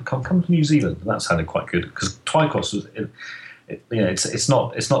 like, come to New Zealand. And that sounded quite good because Twycross was, it's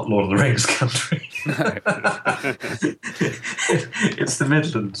not Lord of the Rings country. It's the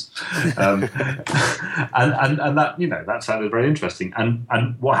Midlands, and that that sounded very interesting.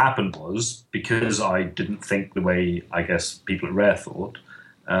 And what happened was, because I didn't think the way I guess people at Rare thought.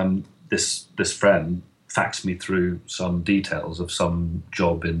 This friend faxed me through some details of some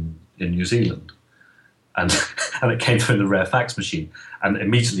job in New Zealand, and it came through in the Rare fax machine. And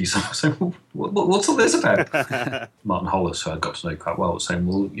immediately someone was saying, well, what's all this about? Martin Hollis, who I got to know quite well, was saying,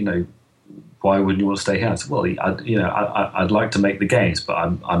 well, why wouldn't you want to stay here? I said, well, I'd like to make the games, but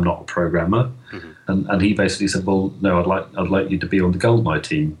I'm not a programmer. Mm-hmm. And he basically said, well, no, I'd like you to be on the GoldenEye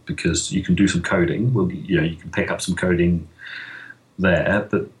team because you can do some coding. Well, you can pick up some coding there,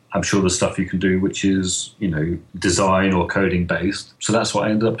 but I'm sure there's stuff you can do which is, design or coding based. So that's what I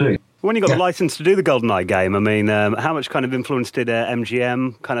ended up doing. When you got the license to do the GoldenEye game, I mean, how much kind of influence did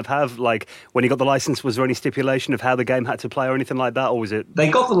MGM kind of have? Like, when you got the license, was there any stipulation of how the game had to play or anything like that, or was it? They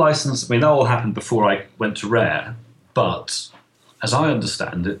got the license. I mean, that all happened before I went to Rare, but as I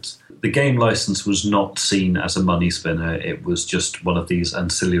understand it, the game license was not seen as a money spinner. It was just one of these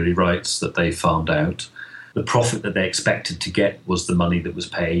ancillary rights that they farmed out. The profit that they expected to get was the money that was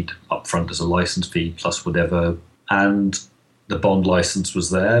paid up front as a license fee plus whatever, and the Bond license was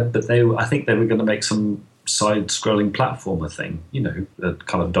there, but I think they were going to make some side-scrolling platformer thing, a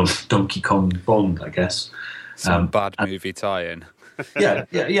kind of Donkey Kong Bond, I guess. Some bad movie tie-in. Yeah.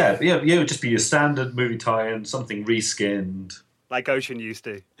 It would just be your standard movie tie-in, something reskinned. Like Ocean used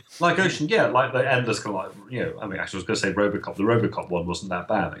to. Like Ocean, yeah, like the endless, I mean, actually I was going to say Robocop. The Robocop one wasn't that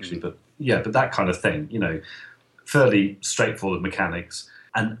bad, actually, but that kind of thing, fairly straightforward mechanics.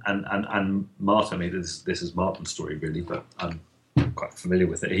 And Martin, I mean, this is Martin's story, really, but I'm quite familiar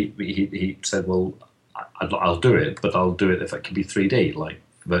with it. He said, well, I'll do it, but I'll do it if it can be 3D, like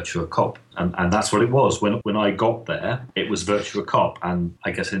Virtua Cop. And that's what it was. When I got there, it was Virtua Cop. And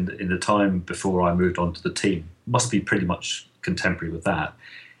I guess in the time before I moved on to the team, must be pretty much contemporary with that,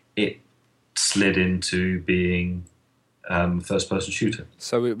 it slid into being first-person shooter.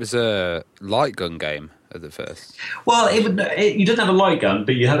 So it was a light gun game at the first? Well, you didn't have a light gun,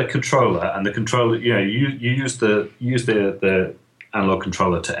 but you had a controller, and the controller, you used the analog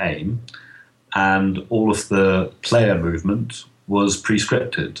controller to aim, and all of the player movement was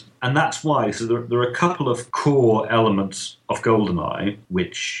pre-scripted. And that's why, so there are a couple of core elements of GoldenEye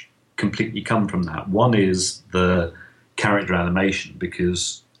which completely come from that. One is the character animation,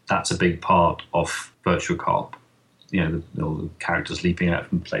 because that's a big part of Virtua Cop. All the characters leaping out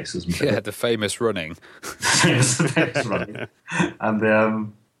from places. Yeah, the famous running. And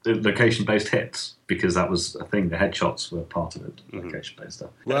the location-based hits, because that was a thing. The headshots were part of it, location-based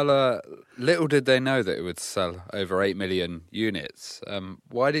stuff. Well, little did they know that it would sell over 8 million units.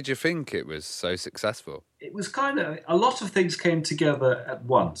 Why did you think it was so successful? It was kind of, a lot of things came together at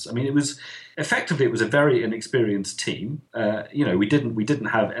once. I mean, it was a very inexperienced team. We didn't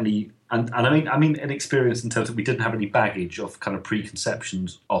have any, and I mean inexperienced in terms of we didn't have any baggage of kind of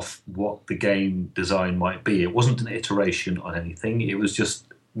preconceptions of what the game design might be. It wasn't an iteration on anything. It was just,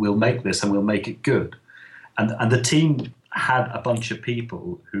 we'll make this and we'll make it good. And the team had a bunch of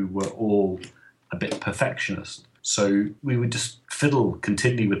people who were all a bit perfectionist. So we would just fiddle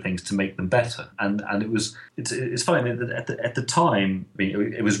continually with things to make them better. And it's funny that at the time, I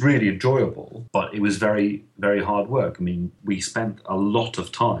mean, it was really enjoyable, but it was very, very hard work. I mean, we spent a lot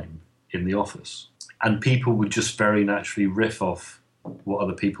of time in the office, and people would just very naturally riff off what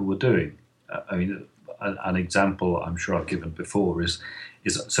other people were doing. I mean, an example I'm sure I've given before is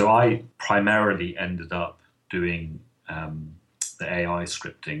so I primarily ended up doing the AI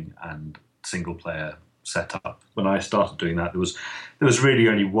scripting and single player setup. When I started doing that, there was really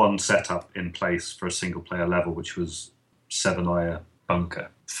only one setup in place for a single player level, which was Seven Eye Bunker.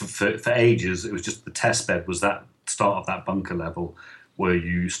 For ages, it was just the test bed was that start of that bunker level, where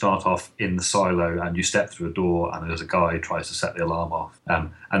you start off in the silo and you step through a door and there's a guy who tries to set the alarm off.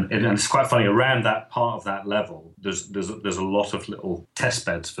 And it's quite funny, around that part of that level, there's a lot of little test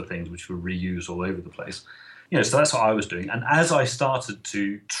beds for things which were reused all over the place. So that's what I was doing. And as I started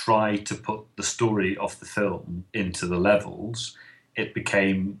to try to put the story of the film into the levels, it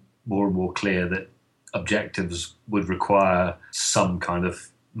became more and more clear that objectives would require some kind of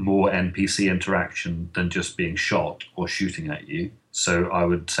more NPC interaction than just being shot or shooting at you. So I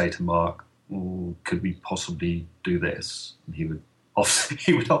would say to Mark, could we possibly do this? And he would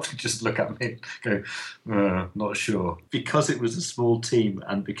often just look at me and go, not sure. Because it was a small team,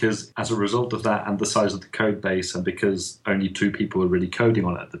 and because as a result of that and the size of the code base, and because only 2 people were really coding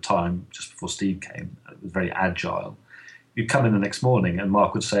on it at the time, just before Steve came, it was very agile. You'd come in the next morning and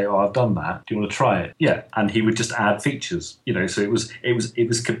Mark would say, I've done that. Do you want to try it? Yeah. And he would just add features, so it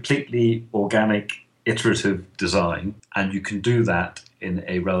was completely organic, iterative design. And you can do that in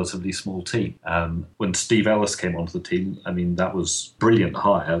a relatively small team. When Steve Ellis came onto the team, I mean, that was brilliant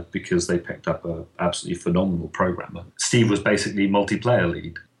hire because they picked up an absolutely phenomenal programmer. Steve was basically multiplayer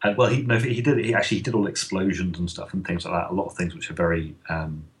lead. And he did all explosions and stuff and things like that. A lot of things which are very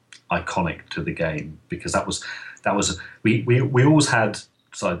iconic to the game, because that was we always had,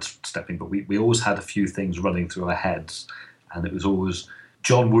 sidestepping, but we always had a few things running through our heads, and it was always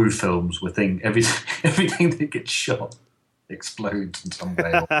John Woo films were everything that gets shot explodes in some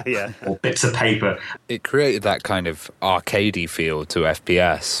way, or bits of paper. It created that kind of arcadey feel to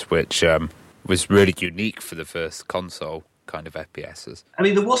FPS, which was really unique for the first console kind of FPSs. I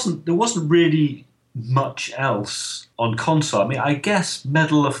mean, there wasn't really much else on console. I mean, I guess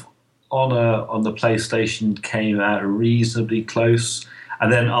Medal of Honor on the PlayStation came out reasonably close,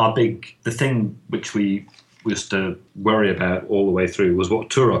 and then the thing which we used to worry about all the way through was what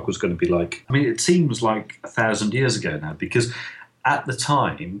Turok was going to be like. I mean, it seems like 1,000 years ago now, because at the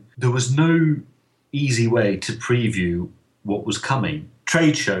time there was no easy way to preview what was coming.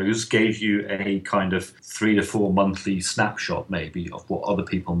 Trade shows gave you a kind of 3 to 4 monthly snapshot maybe of what other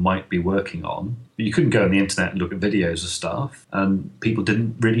people might be working on. But you couldn't go on the internet and look at videos of stuff, and people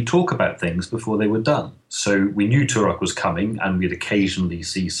didn't really talk about things before they were done. So we knew Turok was coming, and we'd occasionally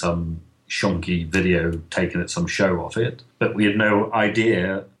see some shonky video taken at some show of it, but we had no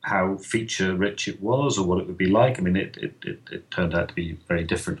idea how feature-rich it was or what it would be like. I mean, it turned out to be very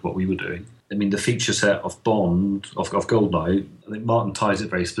different to what we were doing. I mean, the feature set of GoldenEye, I think Martin ties it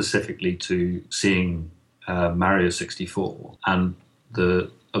very specifically to seeing Mario 64 and the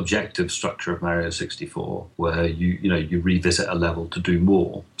objective structure of Mario 64, where you revisit a level to do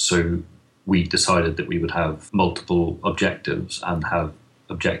more. So we decided that we would have multiple objectives and have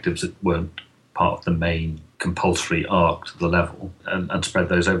objectives that weren't part of the main compulsory arc to the level, and spread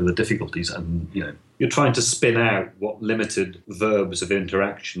those over the difficulties. And you're trying to spin out what limited verbs of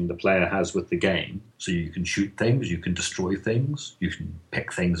interaction the player has with the game. So you can shoot things, you can destroy things, you can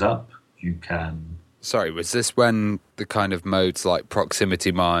pick things up, you can... Sorry, was this when the kind of modes like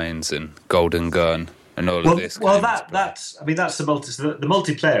proximity mines and golden gun and all of this? Well, that's the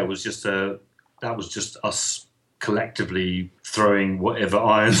multiplayer was just us collectively throwing whatever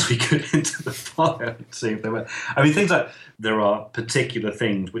irons we could into the fire to see if they were. I mean, things like, there are particular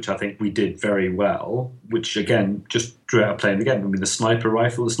things which I think we did very well, which again just drew out of playing the game. I mean, the sniper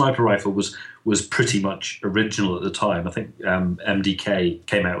rifle was pretty much original at the time. I think MDK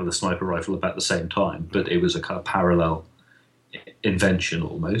came out with a sniper rifle about the same time, but it was a kind of parallel invention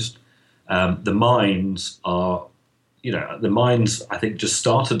almost. The mines I think just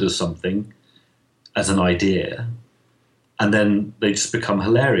started as an idea, and then they just become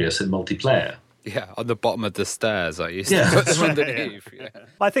hilarious in multiplayer. Yeah, on the bottom of the stairs, I used to put them underneath. Yeah.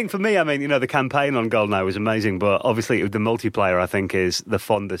 I think for me, I mean, the campaign on GoldenEye was amazing, but obviously the multiplayer, I think, is the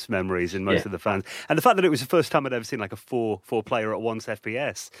fondest memories in most of the fans. And the fact that it was the first time I'd ever seen like a four-player at once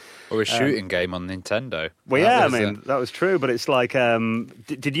FPS. Or a shooting game on Nintendo. Well, that was true, but it's like,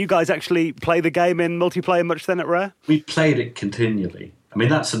 did you guys actually play the game in multiplayer much then at Rare? We played it continually. I mean,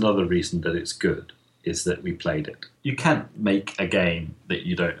 that's another reason that it's good, is that we played it. You can't make a game that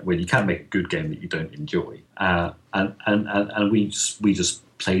you don't. Well, you can't make a good game that you don't enjoy. And we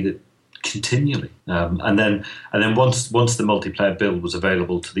just played it continually. And then once the multiplayer build was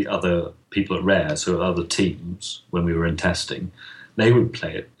available to the other people at Rare, so other teams when we were in testing, they would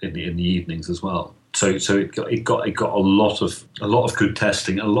play it in the evenings as well. So it got a lot of good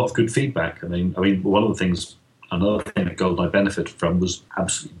testing and a lot of good feedback. I mean, one of the things. Another thing that GoldenEye benefited from was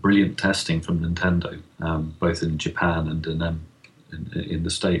absolutely brilliant testing from Nintendo, both in Japan and in the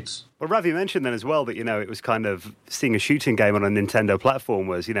States. Well, Ravi mentioned then as well that, it was kind of seeing a shooting game on a Nintendo platform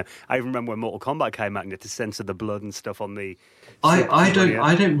was, I even remember when Mortal Kombat came out and you had to censor the blood and stuff on the... I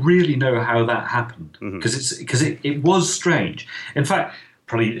don't really know how that happened, because it was strange. In fact,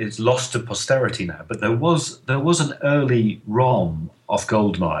 probably it's lost to posterity now, but there was an early ROM of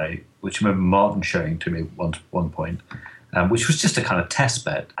GoldenEye, which I remember Martin showing to me at one point, which was just a kind of test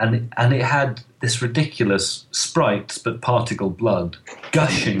bed, and it had this ridiculous sprites but particle blood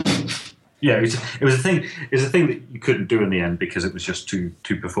gushing. Yeah, it was a thing. It was a thing that you couldn't do in the end because it was just too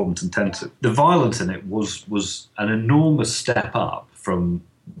performance intensive. The violence in it was an enormous step up from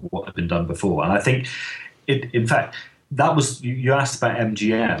what had been done before, and I think in fact. That was, you asked about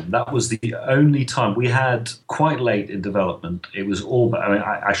MGM, that was the only time we had quite late in development. It was all but,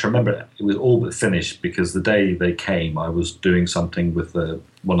 I actually remember it was all but finished because the day they came, I was doing something with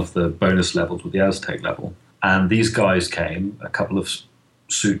one of the bonus levels, with the Aztec level. And these guys came, a couple of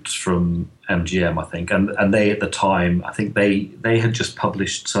suits from MGM, I think, and they at the time, I think they had just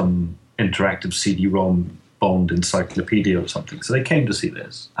published some interactive CD-ROM Bond encyclopedia or something. So they came to see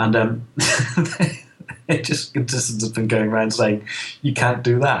this. And it just consisted of them going around saying, you can't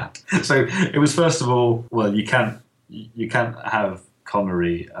do that. So it was, first of all, well, you can't have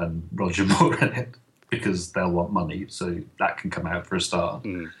Connery and Roger Moore in it because they'll want money, so that can come out for a start.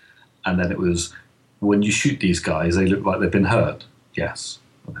 And then it was, when you shoot these guys, they look like they've been hurt. Yes.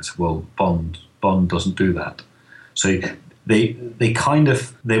 And I said, well, Bond doesn't do that. So they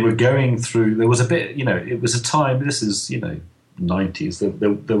were going through, there was a bit, it was a time, this is,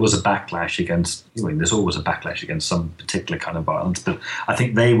 90s, there was a backlash against, there's always a backlash against some particular kind of violence, but I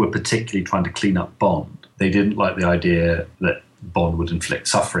think they were particularly trying to clean up Bond. They didn't like the idea that Bond would inflict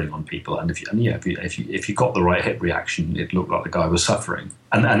suffering on people, and if you got the right hit reaction, it looked like the guy was suffering.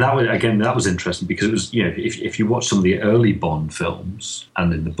 And that was interesting because it was, if you watch some of the early Bond films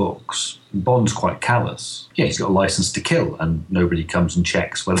and in the books, Bond's quite callous. Yeah, he's got a license to kill, and nobody comes and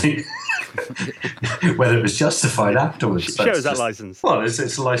checks whether whether it was justified afterwards. Shows that license. Well, it's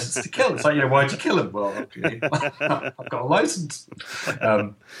a license to kill. It's like, why'd you kill him? Well, okay, I've got a license.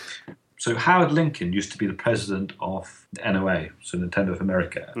 So Howard Lincoln used to be the president of NOA, so Nintendo of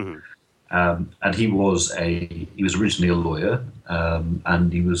America, and he was originally a lawyer,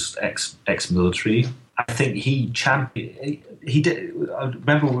 and he was ex-military. I think he did. I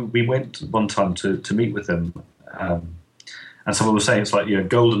remember we went one time to meet with him, and someone was saying it's like,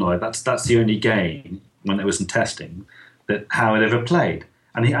 GoldenEye. That's the only game when it was in testing that Howard ever played.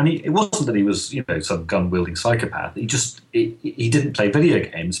 And he it wasn't that he was some gun wielding psychopath. He didn't play video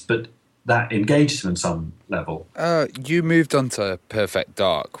games, but that engaged him in some level. You moved on to Perfect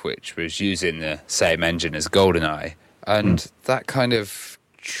Dark, which was using the same engine as GoldenEye, and that kind of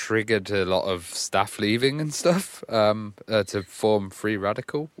triggered a lot of staff leaving and stuff to form Free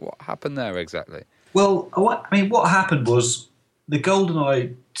Radical. What happened there exactly? Well, what happened was the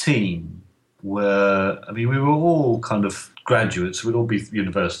GoldenEye team we were all kind of graduates. We'd all be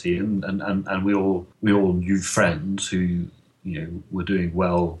university, and we all knew friends who were doing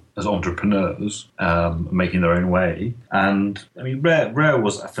well as entrepreneurs, making their own way. And Rare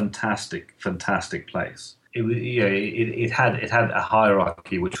was a fantastic place. It had a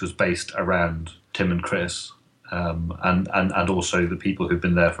hierarchy which was based around Tim and Chris, and also the people who've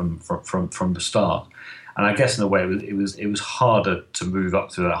been there from the start. And I guess in a way it was harder to move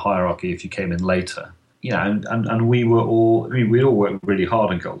up through that hierarchy if you came in later. And we were all we all worked really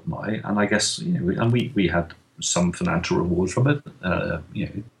hard on GoldenEye, and I guess we had some financial reward from it,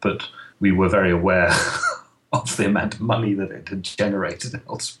 but we were very aware of the amount of money that it had generated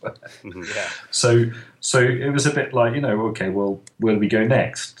elsewhere. Yeah. So it was a bit like, okay, well, where do we go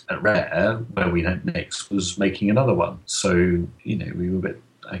next? At Rare, where we went next was making another one. So, we were a bit,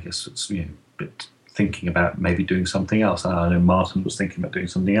 I guess it's, bit thinking about maybe doing something else. I know Martin was thinking about doing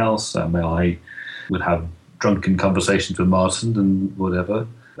something else. I would have drunken conversations with Martin and whatever.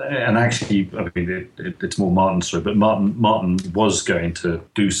 And actually, I mean, it's more Martin's story, but Martin was going to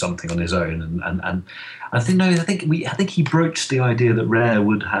do something on his own, and I think he broached the idea that Rare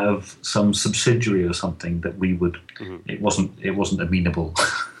would have some subsidiary or something that we would. Mm-hmm. It wasn't amenable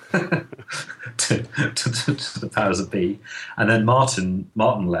to the powers that be, and then Martin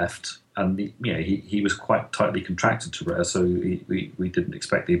left. And he was quite tightly contracted to Rare, so we didn't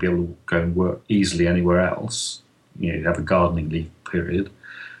expect he'd be able to go and work easily anywhere else. Have a gardening leave period,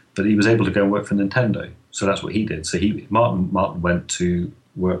 but he was able to go and work for Nintendo. So that's what he did. So Martin went to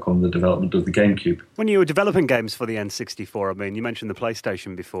work on the development of the GameCube. When you were developing games for the N64, I mean, you mentioned the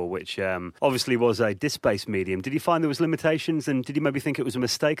PlayStation before, which obviously was a disc-based medium. Did you find there was limitations, and did you maybe think it was a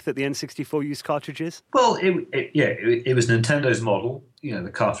mistake that the N64 used cartridges? Well, it was Nintendo's model.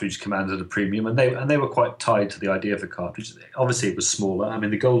 The cartridge commanded a premium, and they were quite tied to the idea of the cartridge. Obviously, it was smaller. I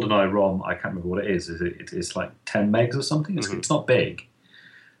mean, the GoldenEye ROM, I can't remember what it is. It's like 10 megs or something. It's not big.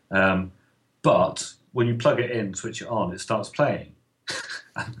 But when you plug it in, switch it on, it starts playing.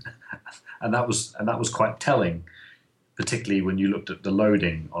 and that was quite telling, particularly when you looked at the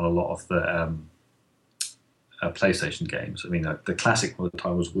loading on a lot of the PlayStation games. I mean, the classic one at the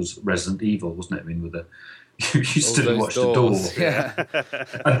time was Resident Evil, wasn't it? I mean, with you stood and watched the door,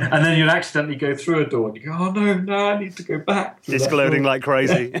 and then you'd accidentally go through a door, and you go, "Oh no, I need to go back." Disc loading like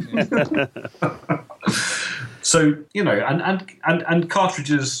crazy. So and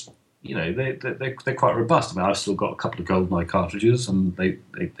cartridges. They're quite robust. I mean, I've still got a couple of GoldenEye cartridges, and they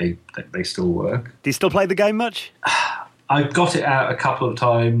still work. Do you still play the game much? I've got it out a couple of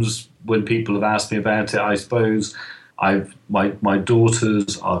times when people have asked me about it. I suppose my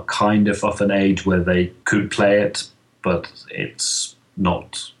daughters are kind of an age where they could play it, but it's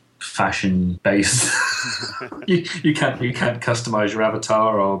not fashion based. you can't customize your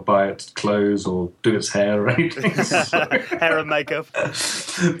avatar or buy its clothes or do its hair or anything. Hair and makeup.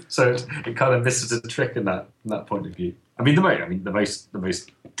 So it kind of misses a trick in that point of view. I mean, the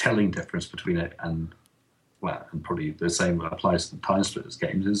most telling difference between it and probably the same applies to the Time Splitters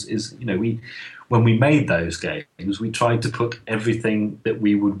games is when we made those games, we tried to put everything that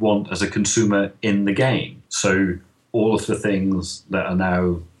we would want as a consumer in the game. So all of the things that are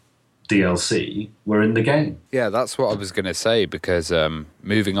now DLC were in the game. Yeah, that's what I was going to say, because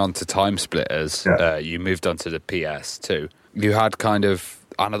moving on to Time Splitters, you moved on to the PS2. You had kind of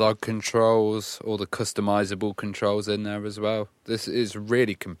analog controls, all the customizable controls in there as well. This is a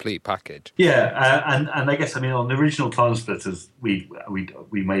really complete package. Yeah, and I guess, I mean, on the original Time Splitters, we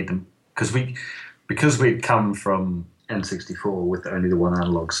made them because we'd come from N64 with only the one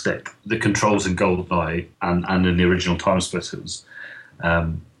analog stick. The controls in GoldenEye and in the original Time Splitters,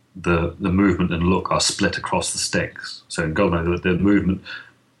 the movement and look are split across the sticks. So in GoldenEye, the movement,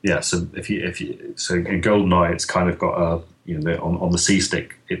 so so in GoldenEye, it's kind of got a on the C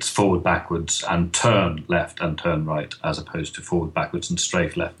stick, it's forward, backwards, and turn left and turn right, as opposed to forward, backwards, and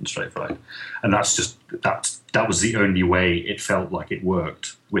strafe left and strafe right. And that was the only way it felt like it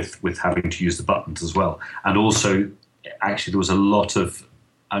worked with having to use the buttons as well. And also, actually, there was a lot of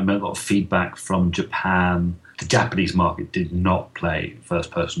feedback from Japan. The Japanese market did not play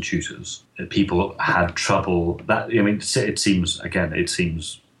first-person shooters. People had trouble. It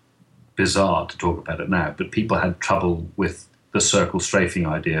seems bizarre to talk about it now, but people had trouble with the circle strafing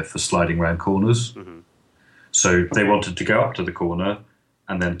idea for sliding around corners. Mm-hmm. So they wanted to go up to the corner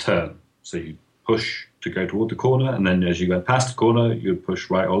and then turn. So you push to go toward the corner, and then as you went past the corner, you'd push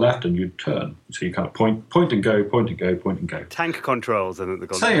right or left, and you'd turn. So you kind of point and go, point and go, point and go. Tank controls, I think.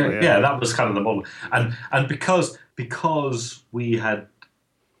 That was kind of the model. And because we had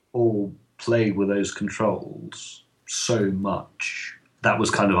all played with those controls so much, that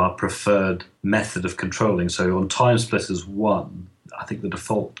was kind of our preferred method of controlling. So on Time Splitters 1, I think the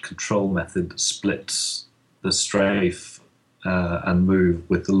default control method splits the strafe and move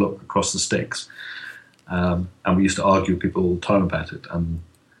with the look across the sticks. And we used to argue with people all the time about it,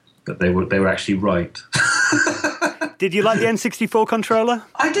 but they were actually right. Did you like the N64 controller?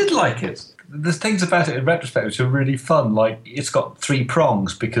 I did like it. There's things about it in retrospect which are really fun, like it's got 3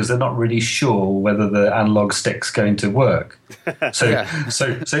 prongs because they're not really sure whether the analog stick's going to work. So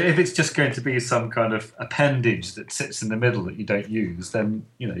if it's just going to be some kind of appendage that sits in the middle that you don't use, then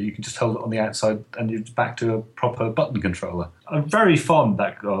you can just hold it on the outside and you're back to a proper button controller. I'm very fond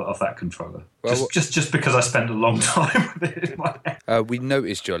of that controller. Well, just because I spent a long time with it in my head. We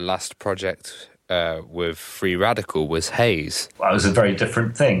noticed your last project with Free Radical was Haze. Well, it was a very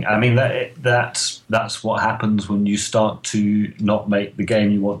different thing. I mean, that's what happens when you start to not make the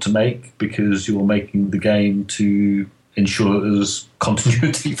game you want to make, because you're making the game to ensure that there's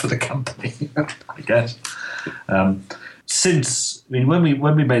continuity for the company, I guess. When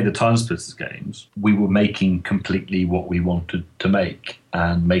we made the Time Splitters games, we were making completely what we wanted to make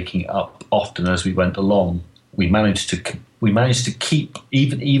and making it up often as we went along. We managed to keep,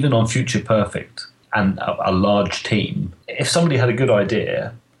 even on Future Perfect and a large team, if somebody had a good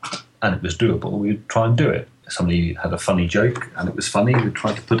idea and it was doable, we'd try and do it. If somebody had a funny joke and it was funny, we'd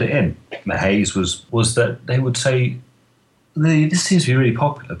try to put it in. The haze was that they would say, this seems to be really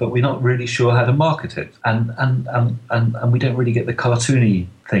popular, but we're not really sure how to market it, and we don't really get the cartoony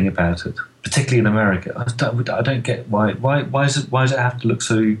thing about it, particularly in America. I don't get why does it have to look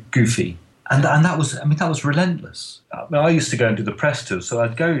so goofy? And that was relentless. I used to go and do the press tour, so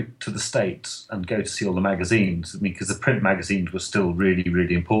I'd go to the States and go to see all the magazines. Because the print magazines were still really,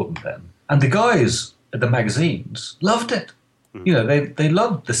 really important then. And the guys at the magazines loved it. They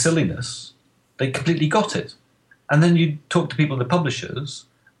loved the silliness. They completely got it. And then you talk to people, the publishers,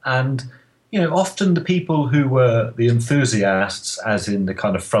 and often the people who were the enthusiasts, as in the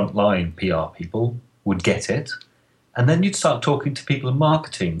kind of frontline PR people, would get it. And then you'd start talking to people in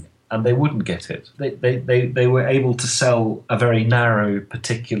marketing, and they wouldn't get it. They were able to sell a very narrow,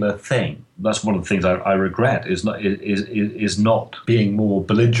 particular thing. That's one of the things I regret, is not being more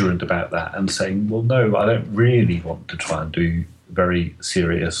belligerent about that and saying, well, no, I don't really want to try and do very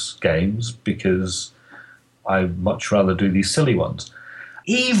serious games, because I'd much rather do these silly ones.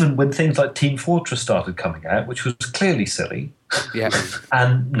 Even when things like Team Fortress started coming out, which was clearly silly. Yeah.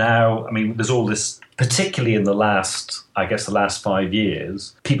 And now, there's all this, particularly in the last 5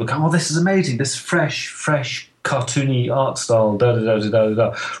 years, people go, oh, this is amazing, this fresh, cartoony art style,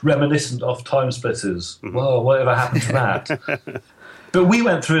 reminiscent of Time Splitters. Whoa, whatever happened to that? But we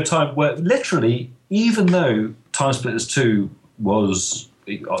went through a time where literally, even though Time Splitters 2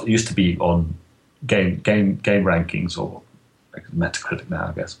 used to be on game rankings, or Metacritic now,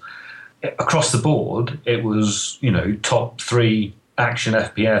 I guess, across the board, it was top 3 action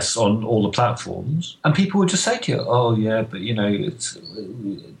FPS on all the platforms, and people would just say to you, "Oh yeah, but it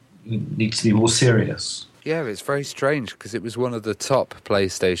needs to be more serious." Yeah, it's very strange, because it was one of the top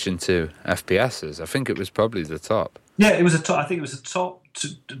PlayStation 2 FPSs. I think it was probably the top. Yeah, it was a top. I think it was a top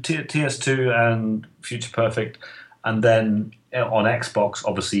TS2 and Future Perfect, and then on Xbox,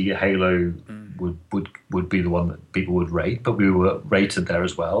 obviously Halo would be the one that people would rate, but we were rated there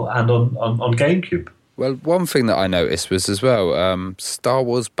as well, and on GameCube. Well, one thing that I noticed was as well, Star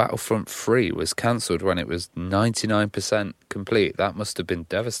Wars Battlefront 3 was cancelled when it was 99% complete. That must have been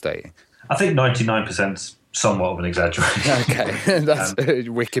devastating. I think 99% is somewhat of an exaggeration. Okay, that's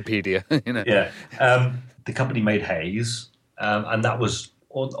Wikipedia. Yeah, the company made Haze, and that was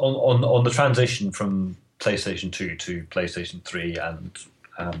on the transition from PlayStation 2 to PlayStation 3 and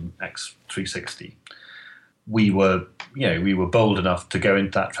X360. We were bold enough to go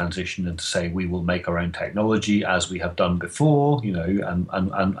into that transition and to say we will make our own technology as we have done before,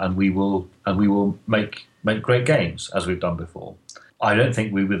 and we will make great games as we've done before. I don't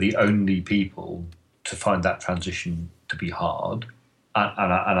think we were the only people to find that transition to be hard.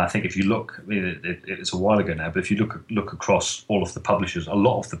 And I think if you look, it's a while ago now, but if you look across all of the publishers, a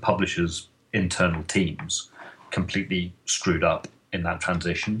lot of the publishers' internal teams completely screwed up in that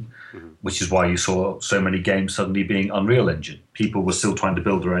transition, which is why you saw so many games suddenly being Unreal Engine. People were still trying to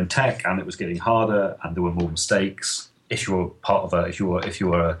build their own tech, and it was getting harder, and there were more mistakes. If you were if you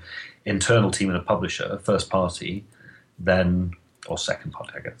were an internal team in a publisher, first party, then, or second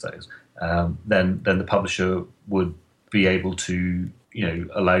party, I guess that is, then the publisher would be able to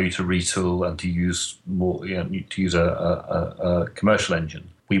allow you to retool and to use more, to use a commercial engine.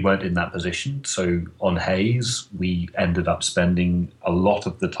 We weren't in that position, so on Haze, we ended up spending a lot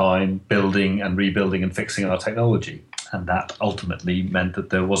of the time building and rebuilding and fixing our technology, and that ultimately meant that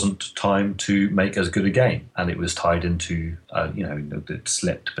there wasn't time to make as good a game, and it was tied into, it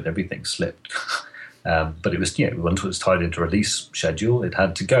slipped, but everything slipped. But it was, once it was tied into release schedule, it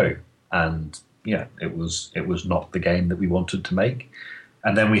had to go, and it was not the game that we wanted to make.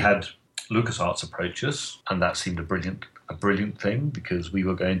 And then we had LucasArts approach us, and that seemed a brilliant thing, because we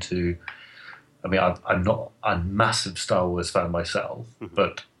were going to. I'm not a massive Star Wars fan myself,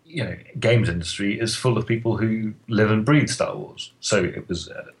 but games industry is full of people who live and breathe Star Wars. So it was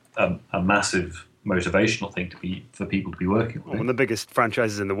a massive motivational thing for people to be working with. One of the biggest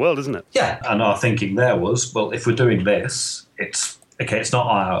franchises in the world, isn't it? Yeah, and our thinking there was, well, if we're doing this, it's not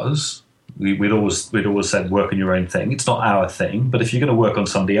ours. we'd always said work on your own thing. It's not our thing, but if you're going to work on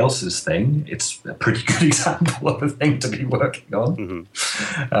somebody else's thing, it's a pretty good example of a thing to be working on.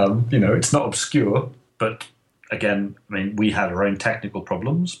 Mm-hmm. It's not obscure, but again, I mean, we had our own technical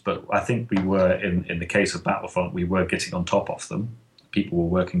problems, but I think we were, in the case of Battlefront, we were getting on top of them. People were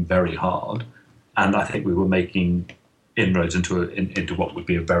working very hard, and I think we were making inroads into what would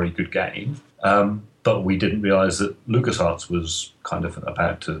be a very good game. But we didn't realise that LucasArts was kind of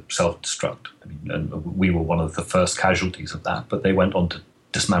about to self-destruct. I mean, and we were one of the first casualties of that, but they went on to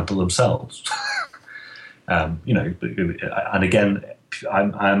dismantle themselves. And again,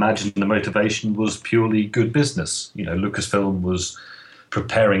 I imagine the motivation was purely good business. Lucasfilm was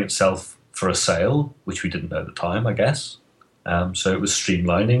preparing itself for a sale, which we didn't know at the time, I guess. So it was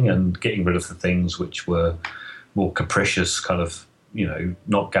streamlining and getting rid of the things which were more capricious, kind of,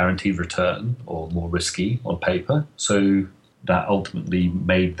 not guaranteed return or more risky on paper. So that ultimately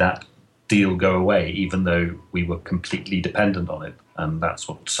made that deal go away, even though we were completely dependent on it. And that's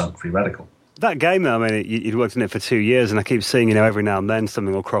what sunk Free Radical. That game, though, I mean, you'd worked on it for 2 years, and I keep seeing, every now and then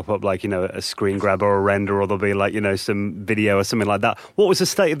something will crop up, like, a screen grab or a render, or there'll be, like, some video or something like that. What was the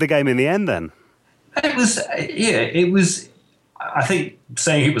state of the game in the end, then? It was... I think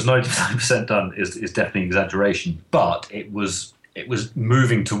saying it was 99% done is definitely an exaggeration, but it was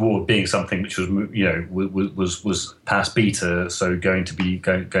moving toward being something which was was past beta, so going to be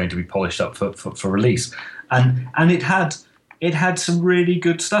polished up for release, and it had some really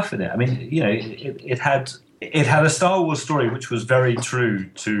good stuff in it. I mean, it had a Star Wars story which was very true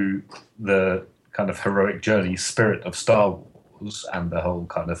to the kind of heroic journey spirit of Star Wars and the whole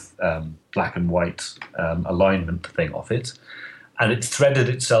kind of black and white alignment thing of it. And it threaded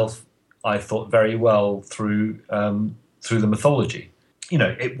itself, I thought, very well through the mythology.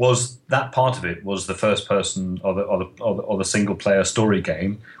 It was that part of it was the first person or the single player story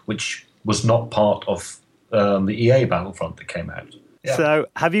game, which was not part of the EA Battlefront that came out. Yeah. So,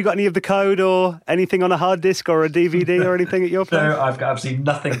 have you got any of the code or anything on a hard disk or a DVD or anything at your place? No, I've got absolutely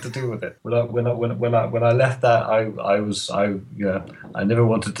nothing to do with it. When I left that, I never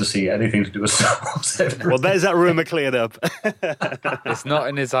wanted to see anything to do with Star Wars. Well, there's that rumour cleared up. It's not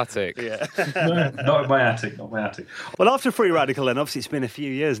in his attic. Yeah, no, not in my attic. Well, after Free Radical, then obviously it's been a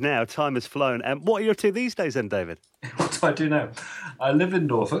few years now. Time has flown. What are you up to these days, then, David? What do I do now? I live in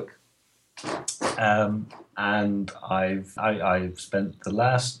Norfolk. And I've spent the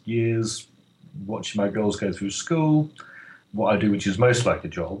last years watching my girls go through school. What I do, which is most like a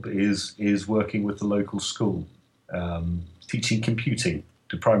job, is working with the local school, teaching computing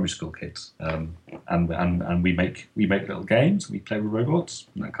to primary school kids. And we make little games. We play with robots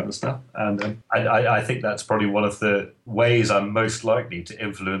and that kind of stuff. And I think that's probably one of the ways I'm most likely to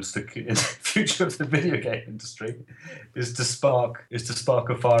influence the future of the video game industry is to spark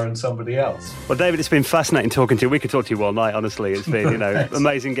a fire in somebody else. Well, David, it's been fascinating talking to you. We could talk to you all night, honestly. It's been,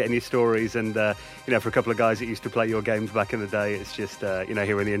 amazing getting your stories. And, for a couple of guys that used to play your games back in the day, it's just,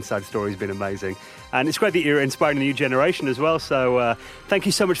 hearing the inside story has been amazing. And it's great that you're inspiring the new generation as well. So thank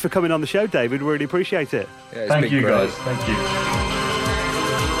you so much for coming on the show, David. We really appreciate it. Yeah, thank you, guys. Thank you.